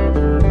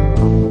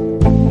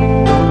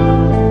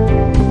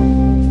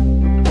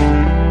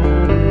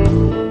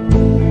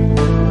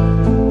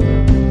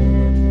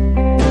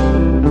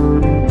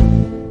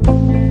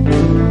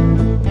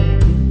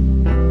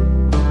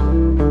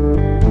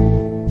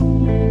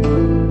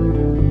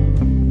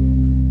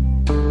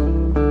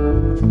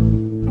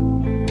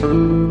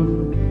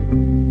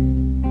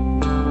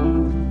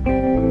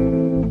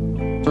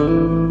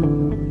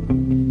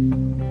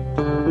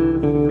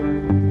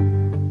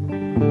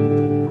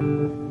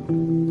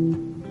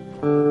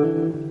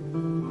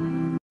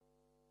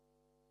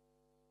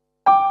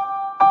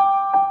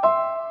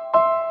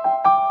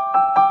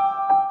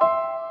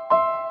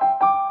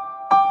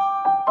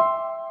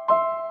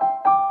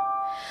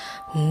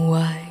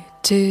 Why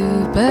do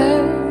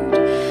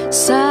birds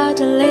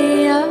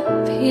suddenly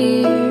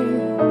appear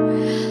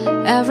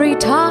every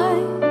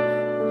time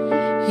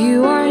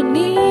you are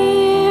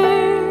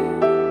near?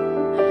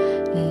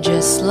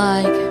 Just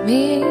like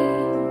me,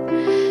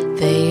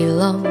 they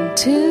long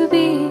to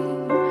be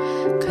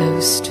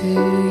close to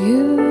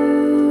you.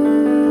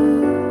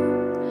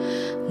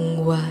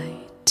 Why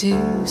do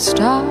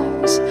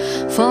stars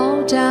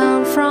fall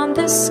down from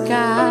the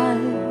sky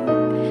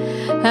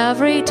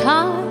every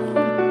time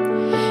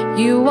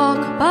you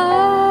walk by?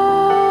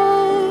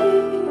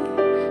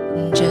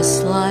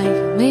 Just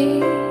like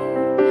me,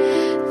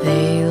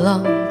 they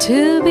long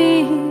to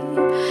be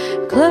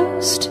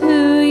close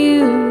to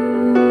you.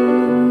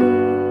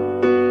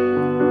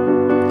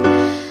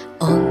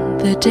 On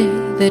the day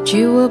that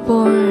you were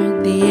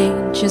born, the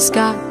angels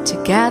got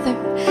together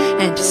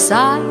and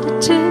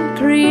decided to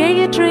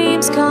create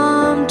dreams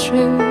come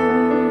true.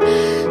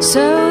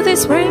 So they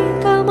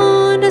sprinkle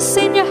moonlight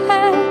in your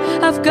hair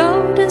of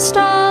golden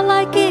star,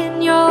 like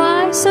in your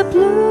eyes of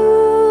blue.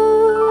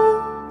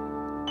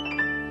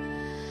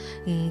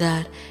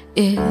 That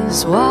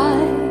is why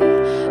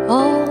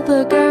all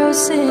the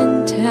girls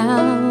in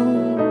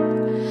town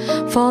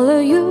follow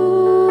you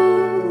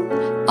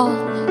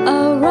all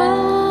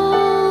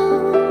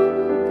around.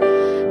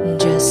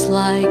 Just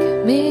like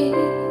me,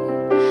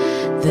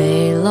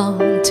 they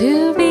long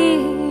to be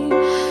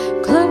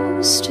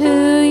close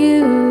to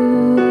you.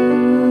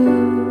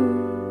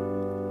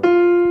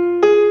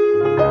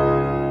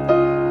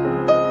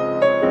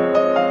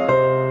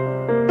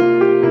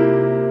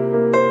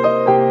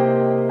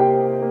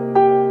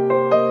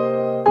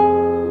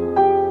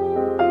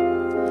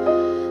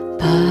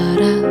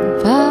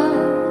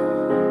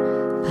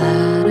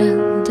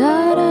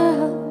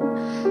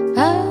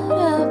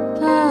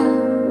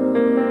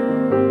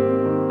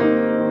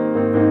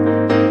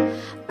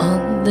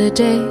 The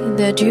day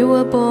that you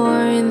were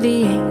born,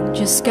 the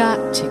angels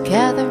got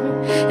together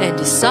and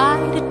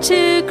decided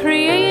to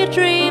create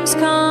dreams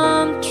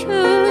come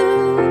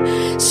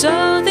true.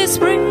 So they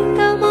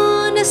sprinkle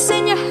moonlight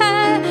in your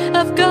hair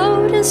of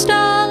golden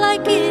star,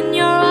 like in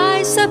your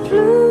eyes of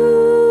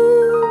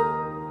blue.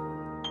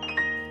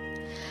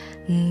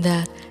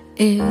 That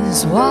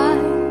is why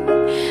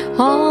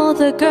all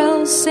the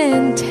girls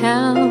in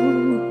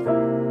town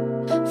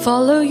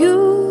follow you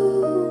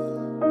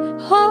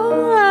all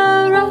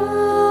around.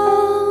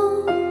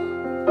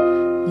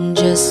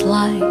 Just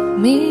like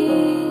me,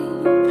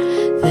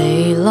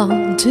 they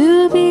long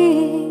to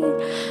be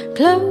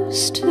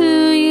close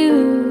to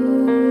you.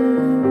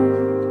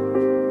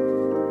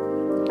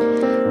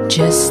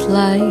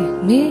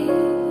 like me,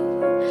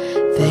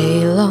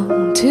 they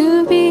long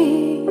to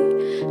be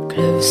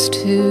close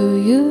to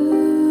you.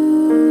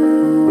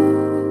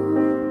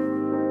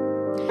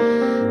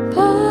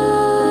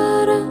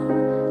 Ba-da,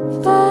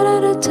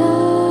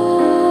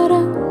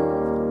 ba-da-da-da-da,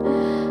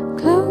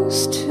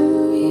 close to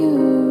you.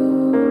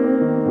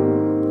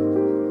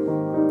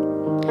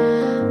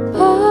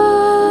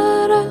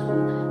 Ba-da,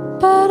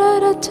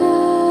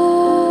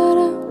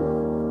 ba-da-da-da-da,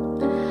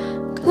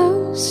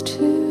 close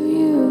to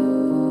you.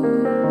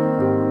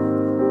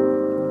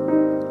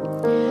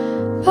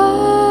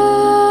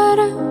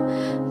 Ba-da,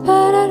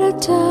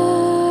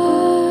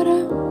 ba-da-da-da-da,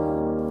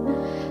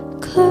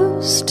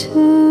 close to you.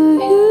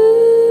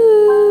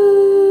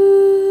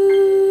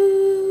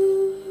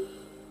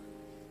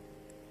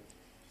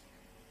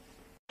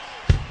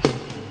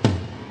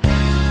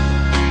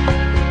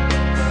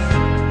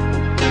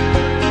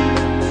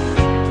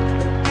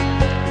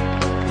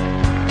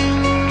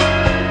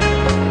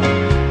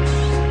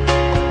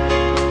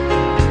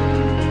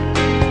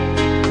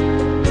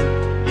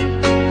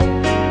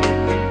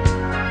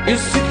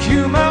 It's the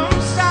human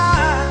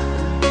side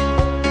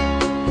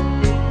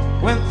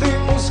when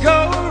things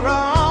go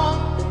wrong,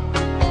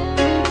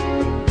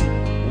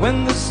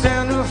 when the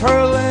stand of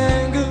her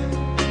linger,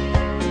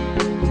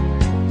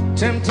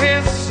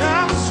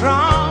 temptation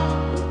strong,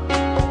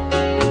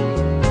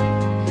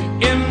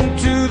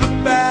 into the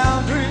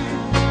boundary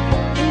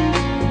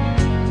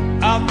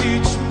of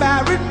each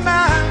married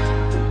man.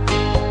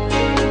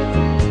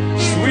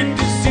 Sweet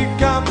deceit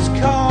comes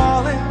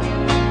calling,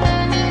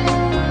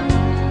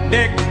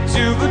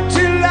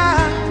 negativity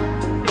line,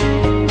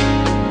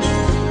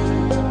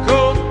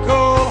 cold,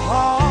 cold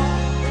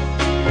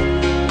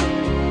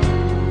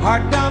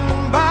heart done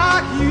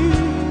by you.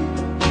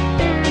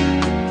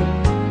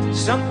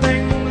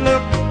 Something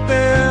look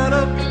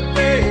better,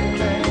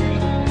 baby,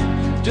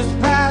 just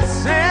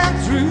passing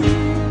through.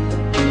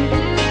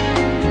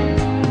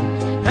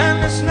 And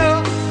there's no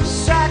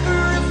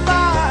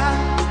sacrifice,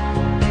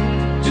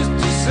 just a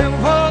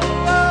simple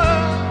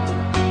love.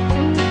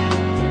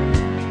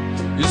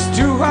 It's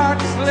two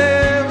hearts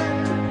living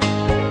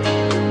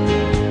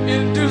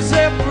in two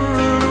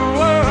separate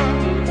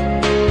worlds,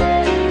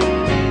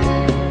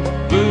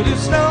 but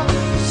it's no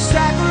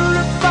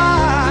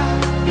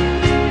sacrifice,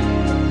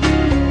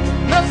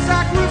 no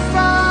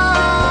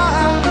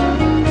sacrifice.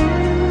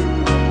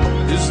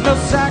 There's no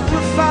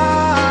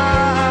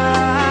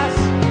sacrifice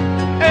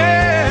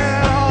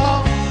at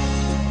all.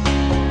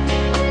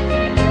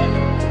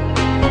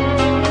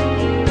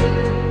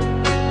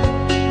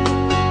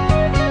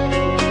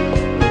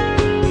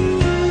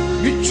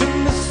 Mutual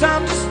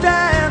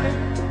misunderstanding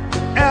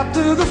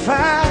after the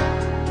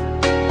fact,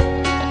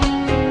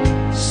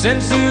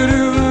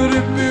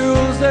 sensitivity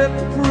builds that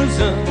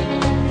prison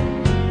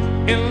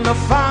in the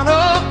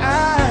final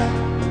act.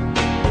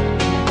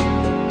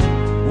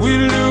 We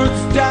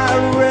lose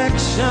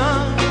direction,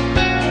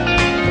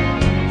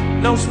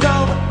 no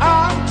stone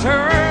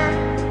unturned,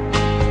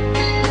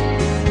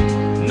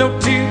 no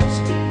tears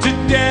to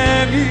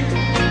dandy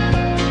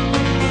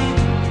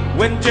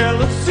when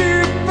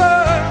jealousy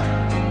burns.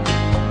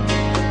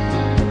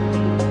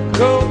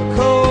 Cold,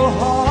 cold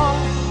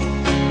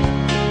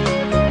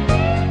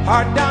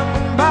heart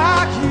done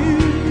by you.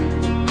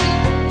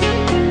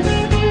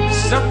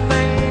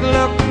 Something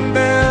look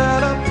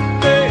better,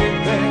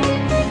 baby,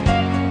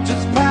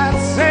 just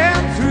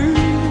passing through.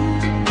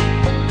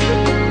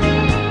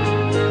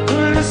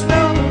 There's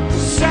no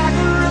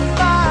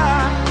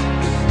sacrifice,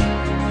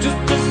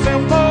 just a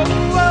simple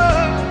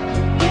word.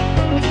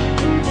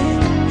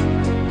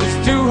 There's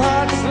two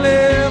hearts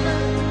living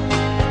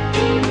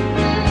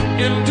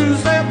in two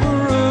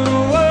separate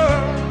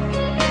worlds,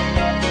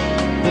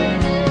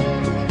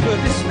 but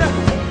it's not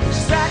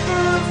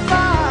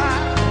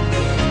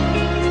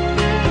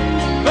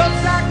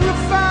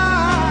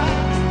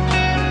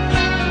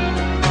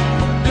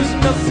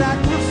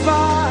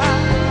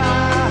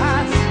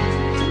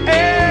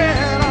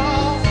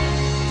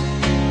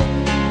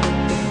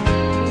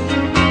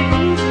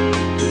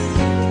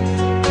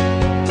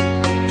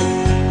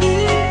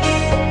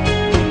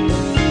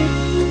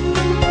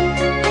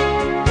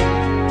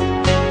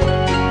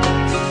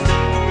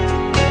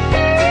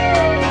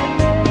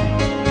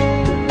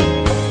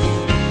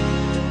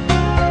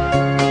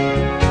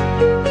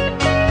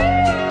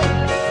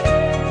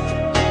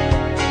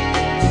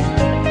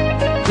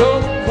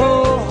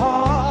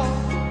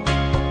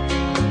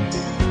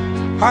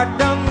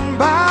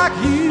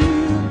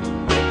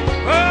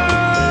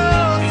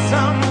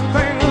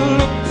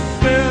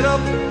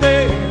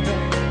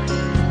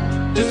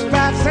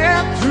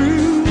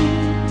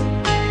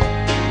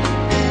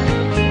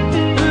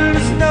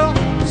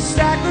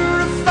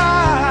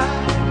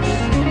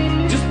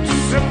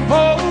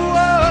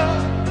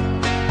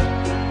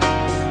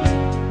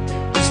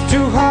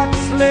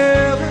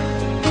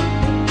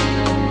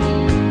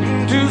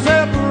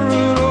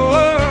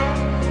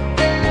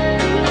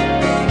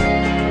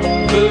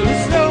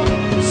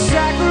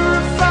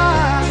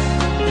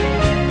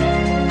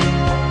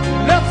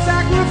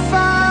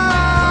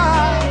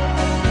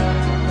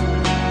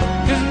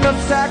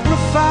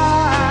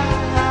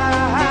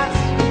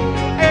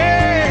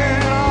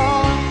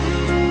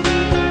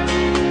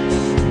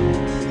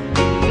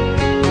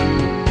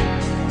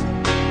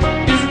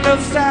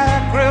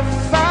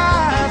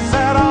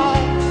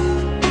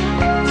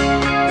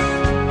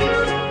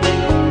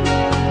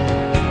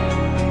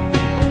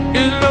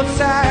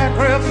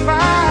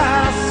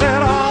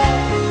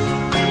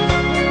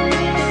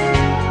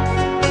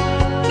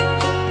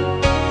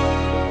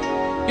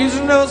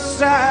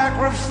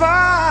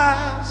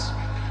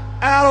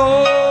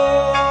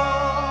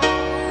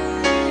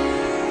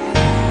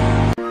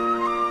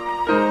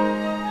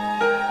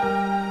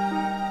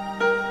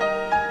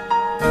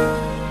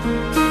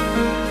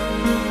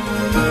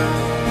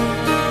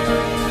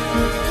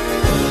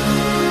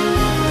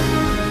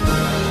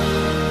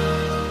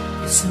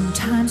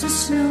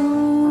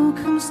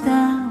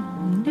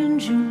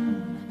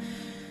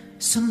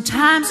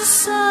Sometimes the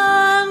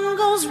sun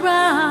goes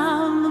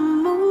round the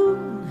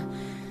moon.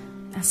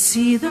 I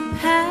see the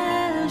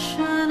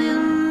passion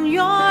in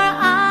your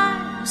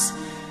eyes.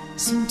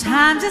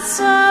 Sometimes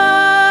it's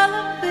all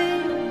a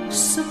big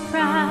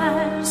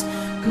surprise,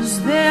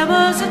 'cause there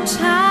was a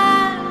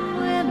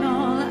time when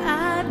all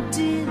I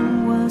did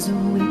was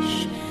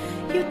wish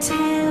you'd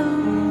tell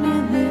me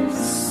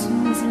this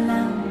was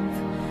love.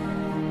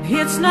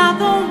 It's not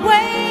the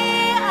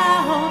way I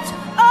hoped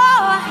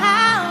or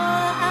how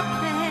I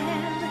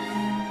planned,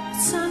 but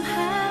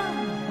somehow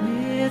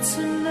it's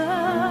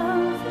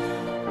enough.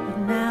 But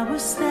now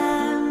we're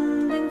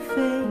standing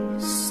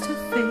face to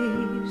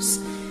face.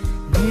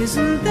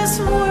 Isn't this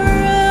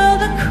world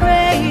a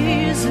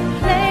crazy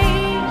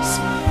place?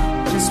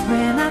 Just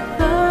when I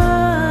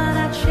thought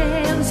our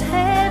chance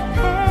had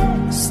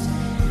passed,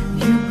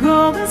 you go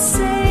and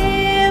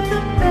save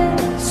the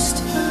best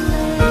for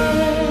last.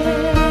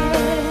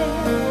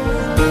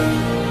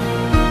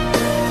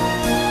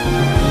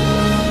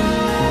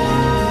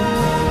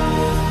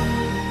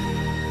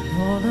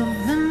 All of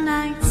the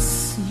nights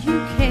you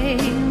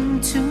came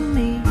to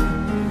me,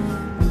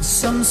 and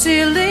some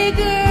silly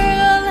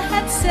girl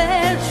had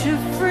set you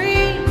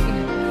free.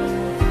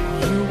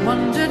 You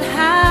wondered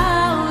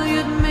how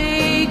you'd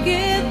make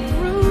it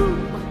through.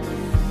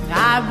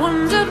 I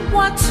wondered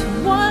what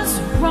was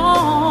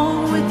wrong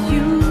with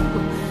you,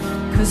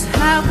 'cause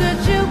how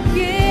could you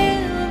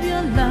give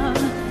your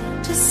love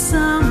to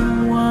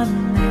someone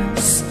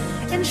else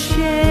and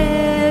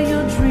share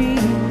your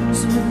dreams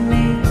with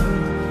me?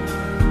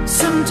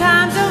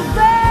 Sometimes the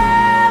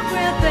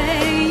very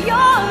thing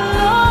you're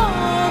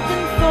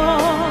looking for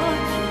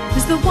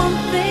is the one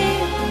thing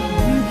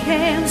you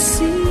can't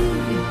see.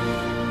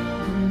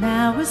 And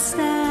now we're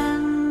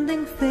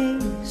standing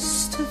face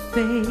to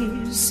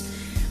face.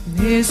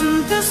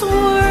 Isn't this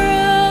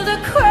world a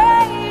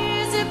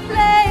crazy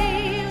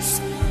place?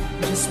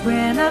 Just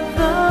when I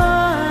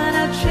thought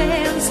our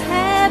chance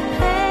had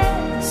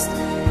passed,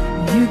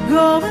 you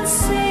go and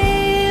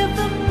save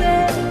the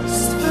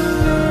best for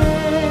last.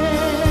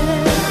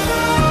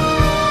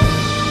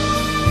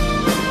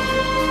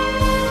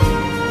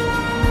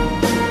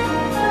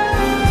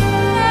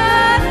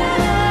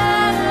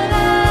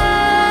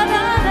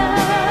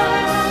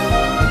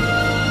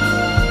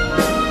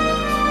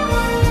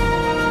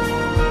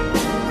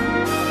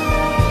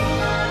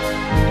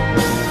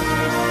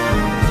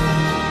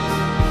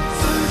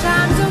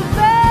 Sometimes the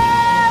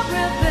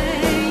very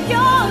thing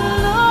you're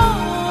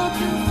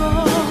looking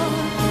for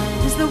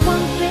is the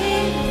one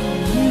thing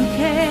you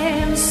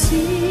can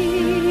see.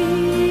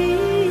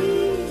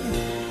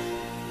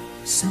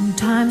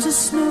 Sometimes the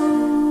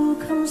snow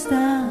comes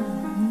down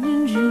in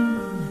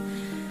June.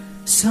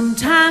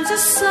 Sometimes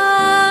the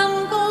sun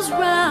goes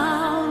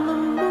round the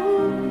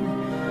moon.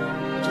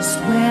 Just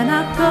when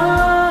I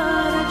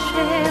thought a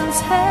chance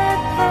had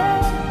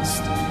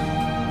passed,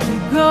 you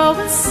go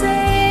and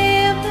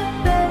save the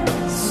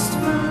best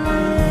for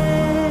last.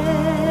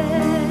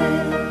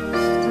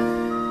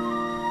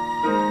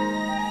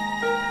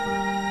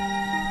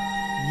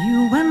 You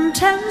went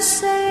and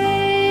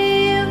saved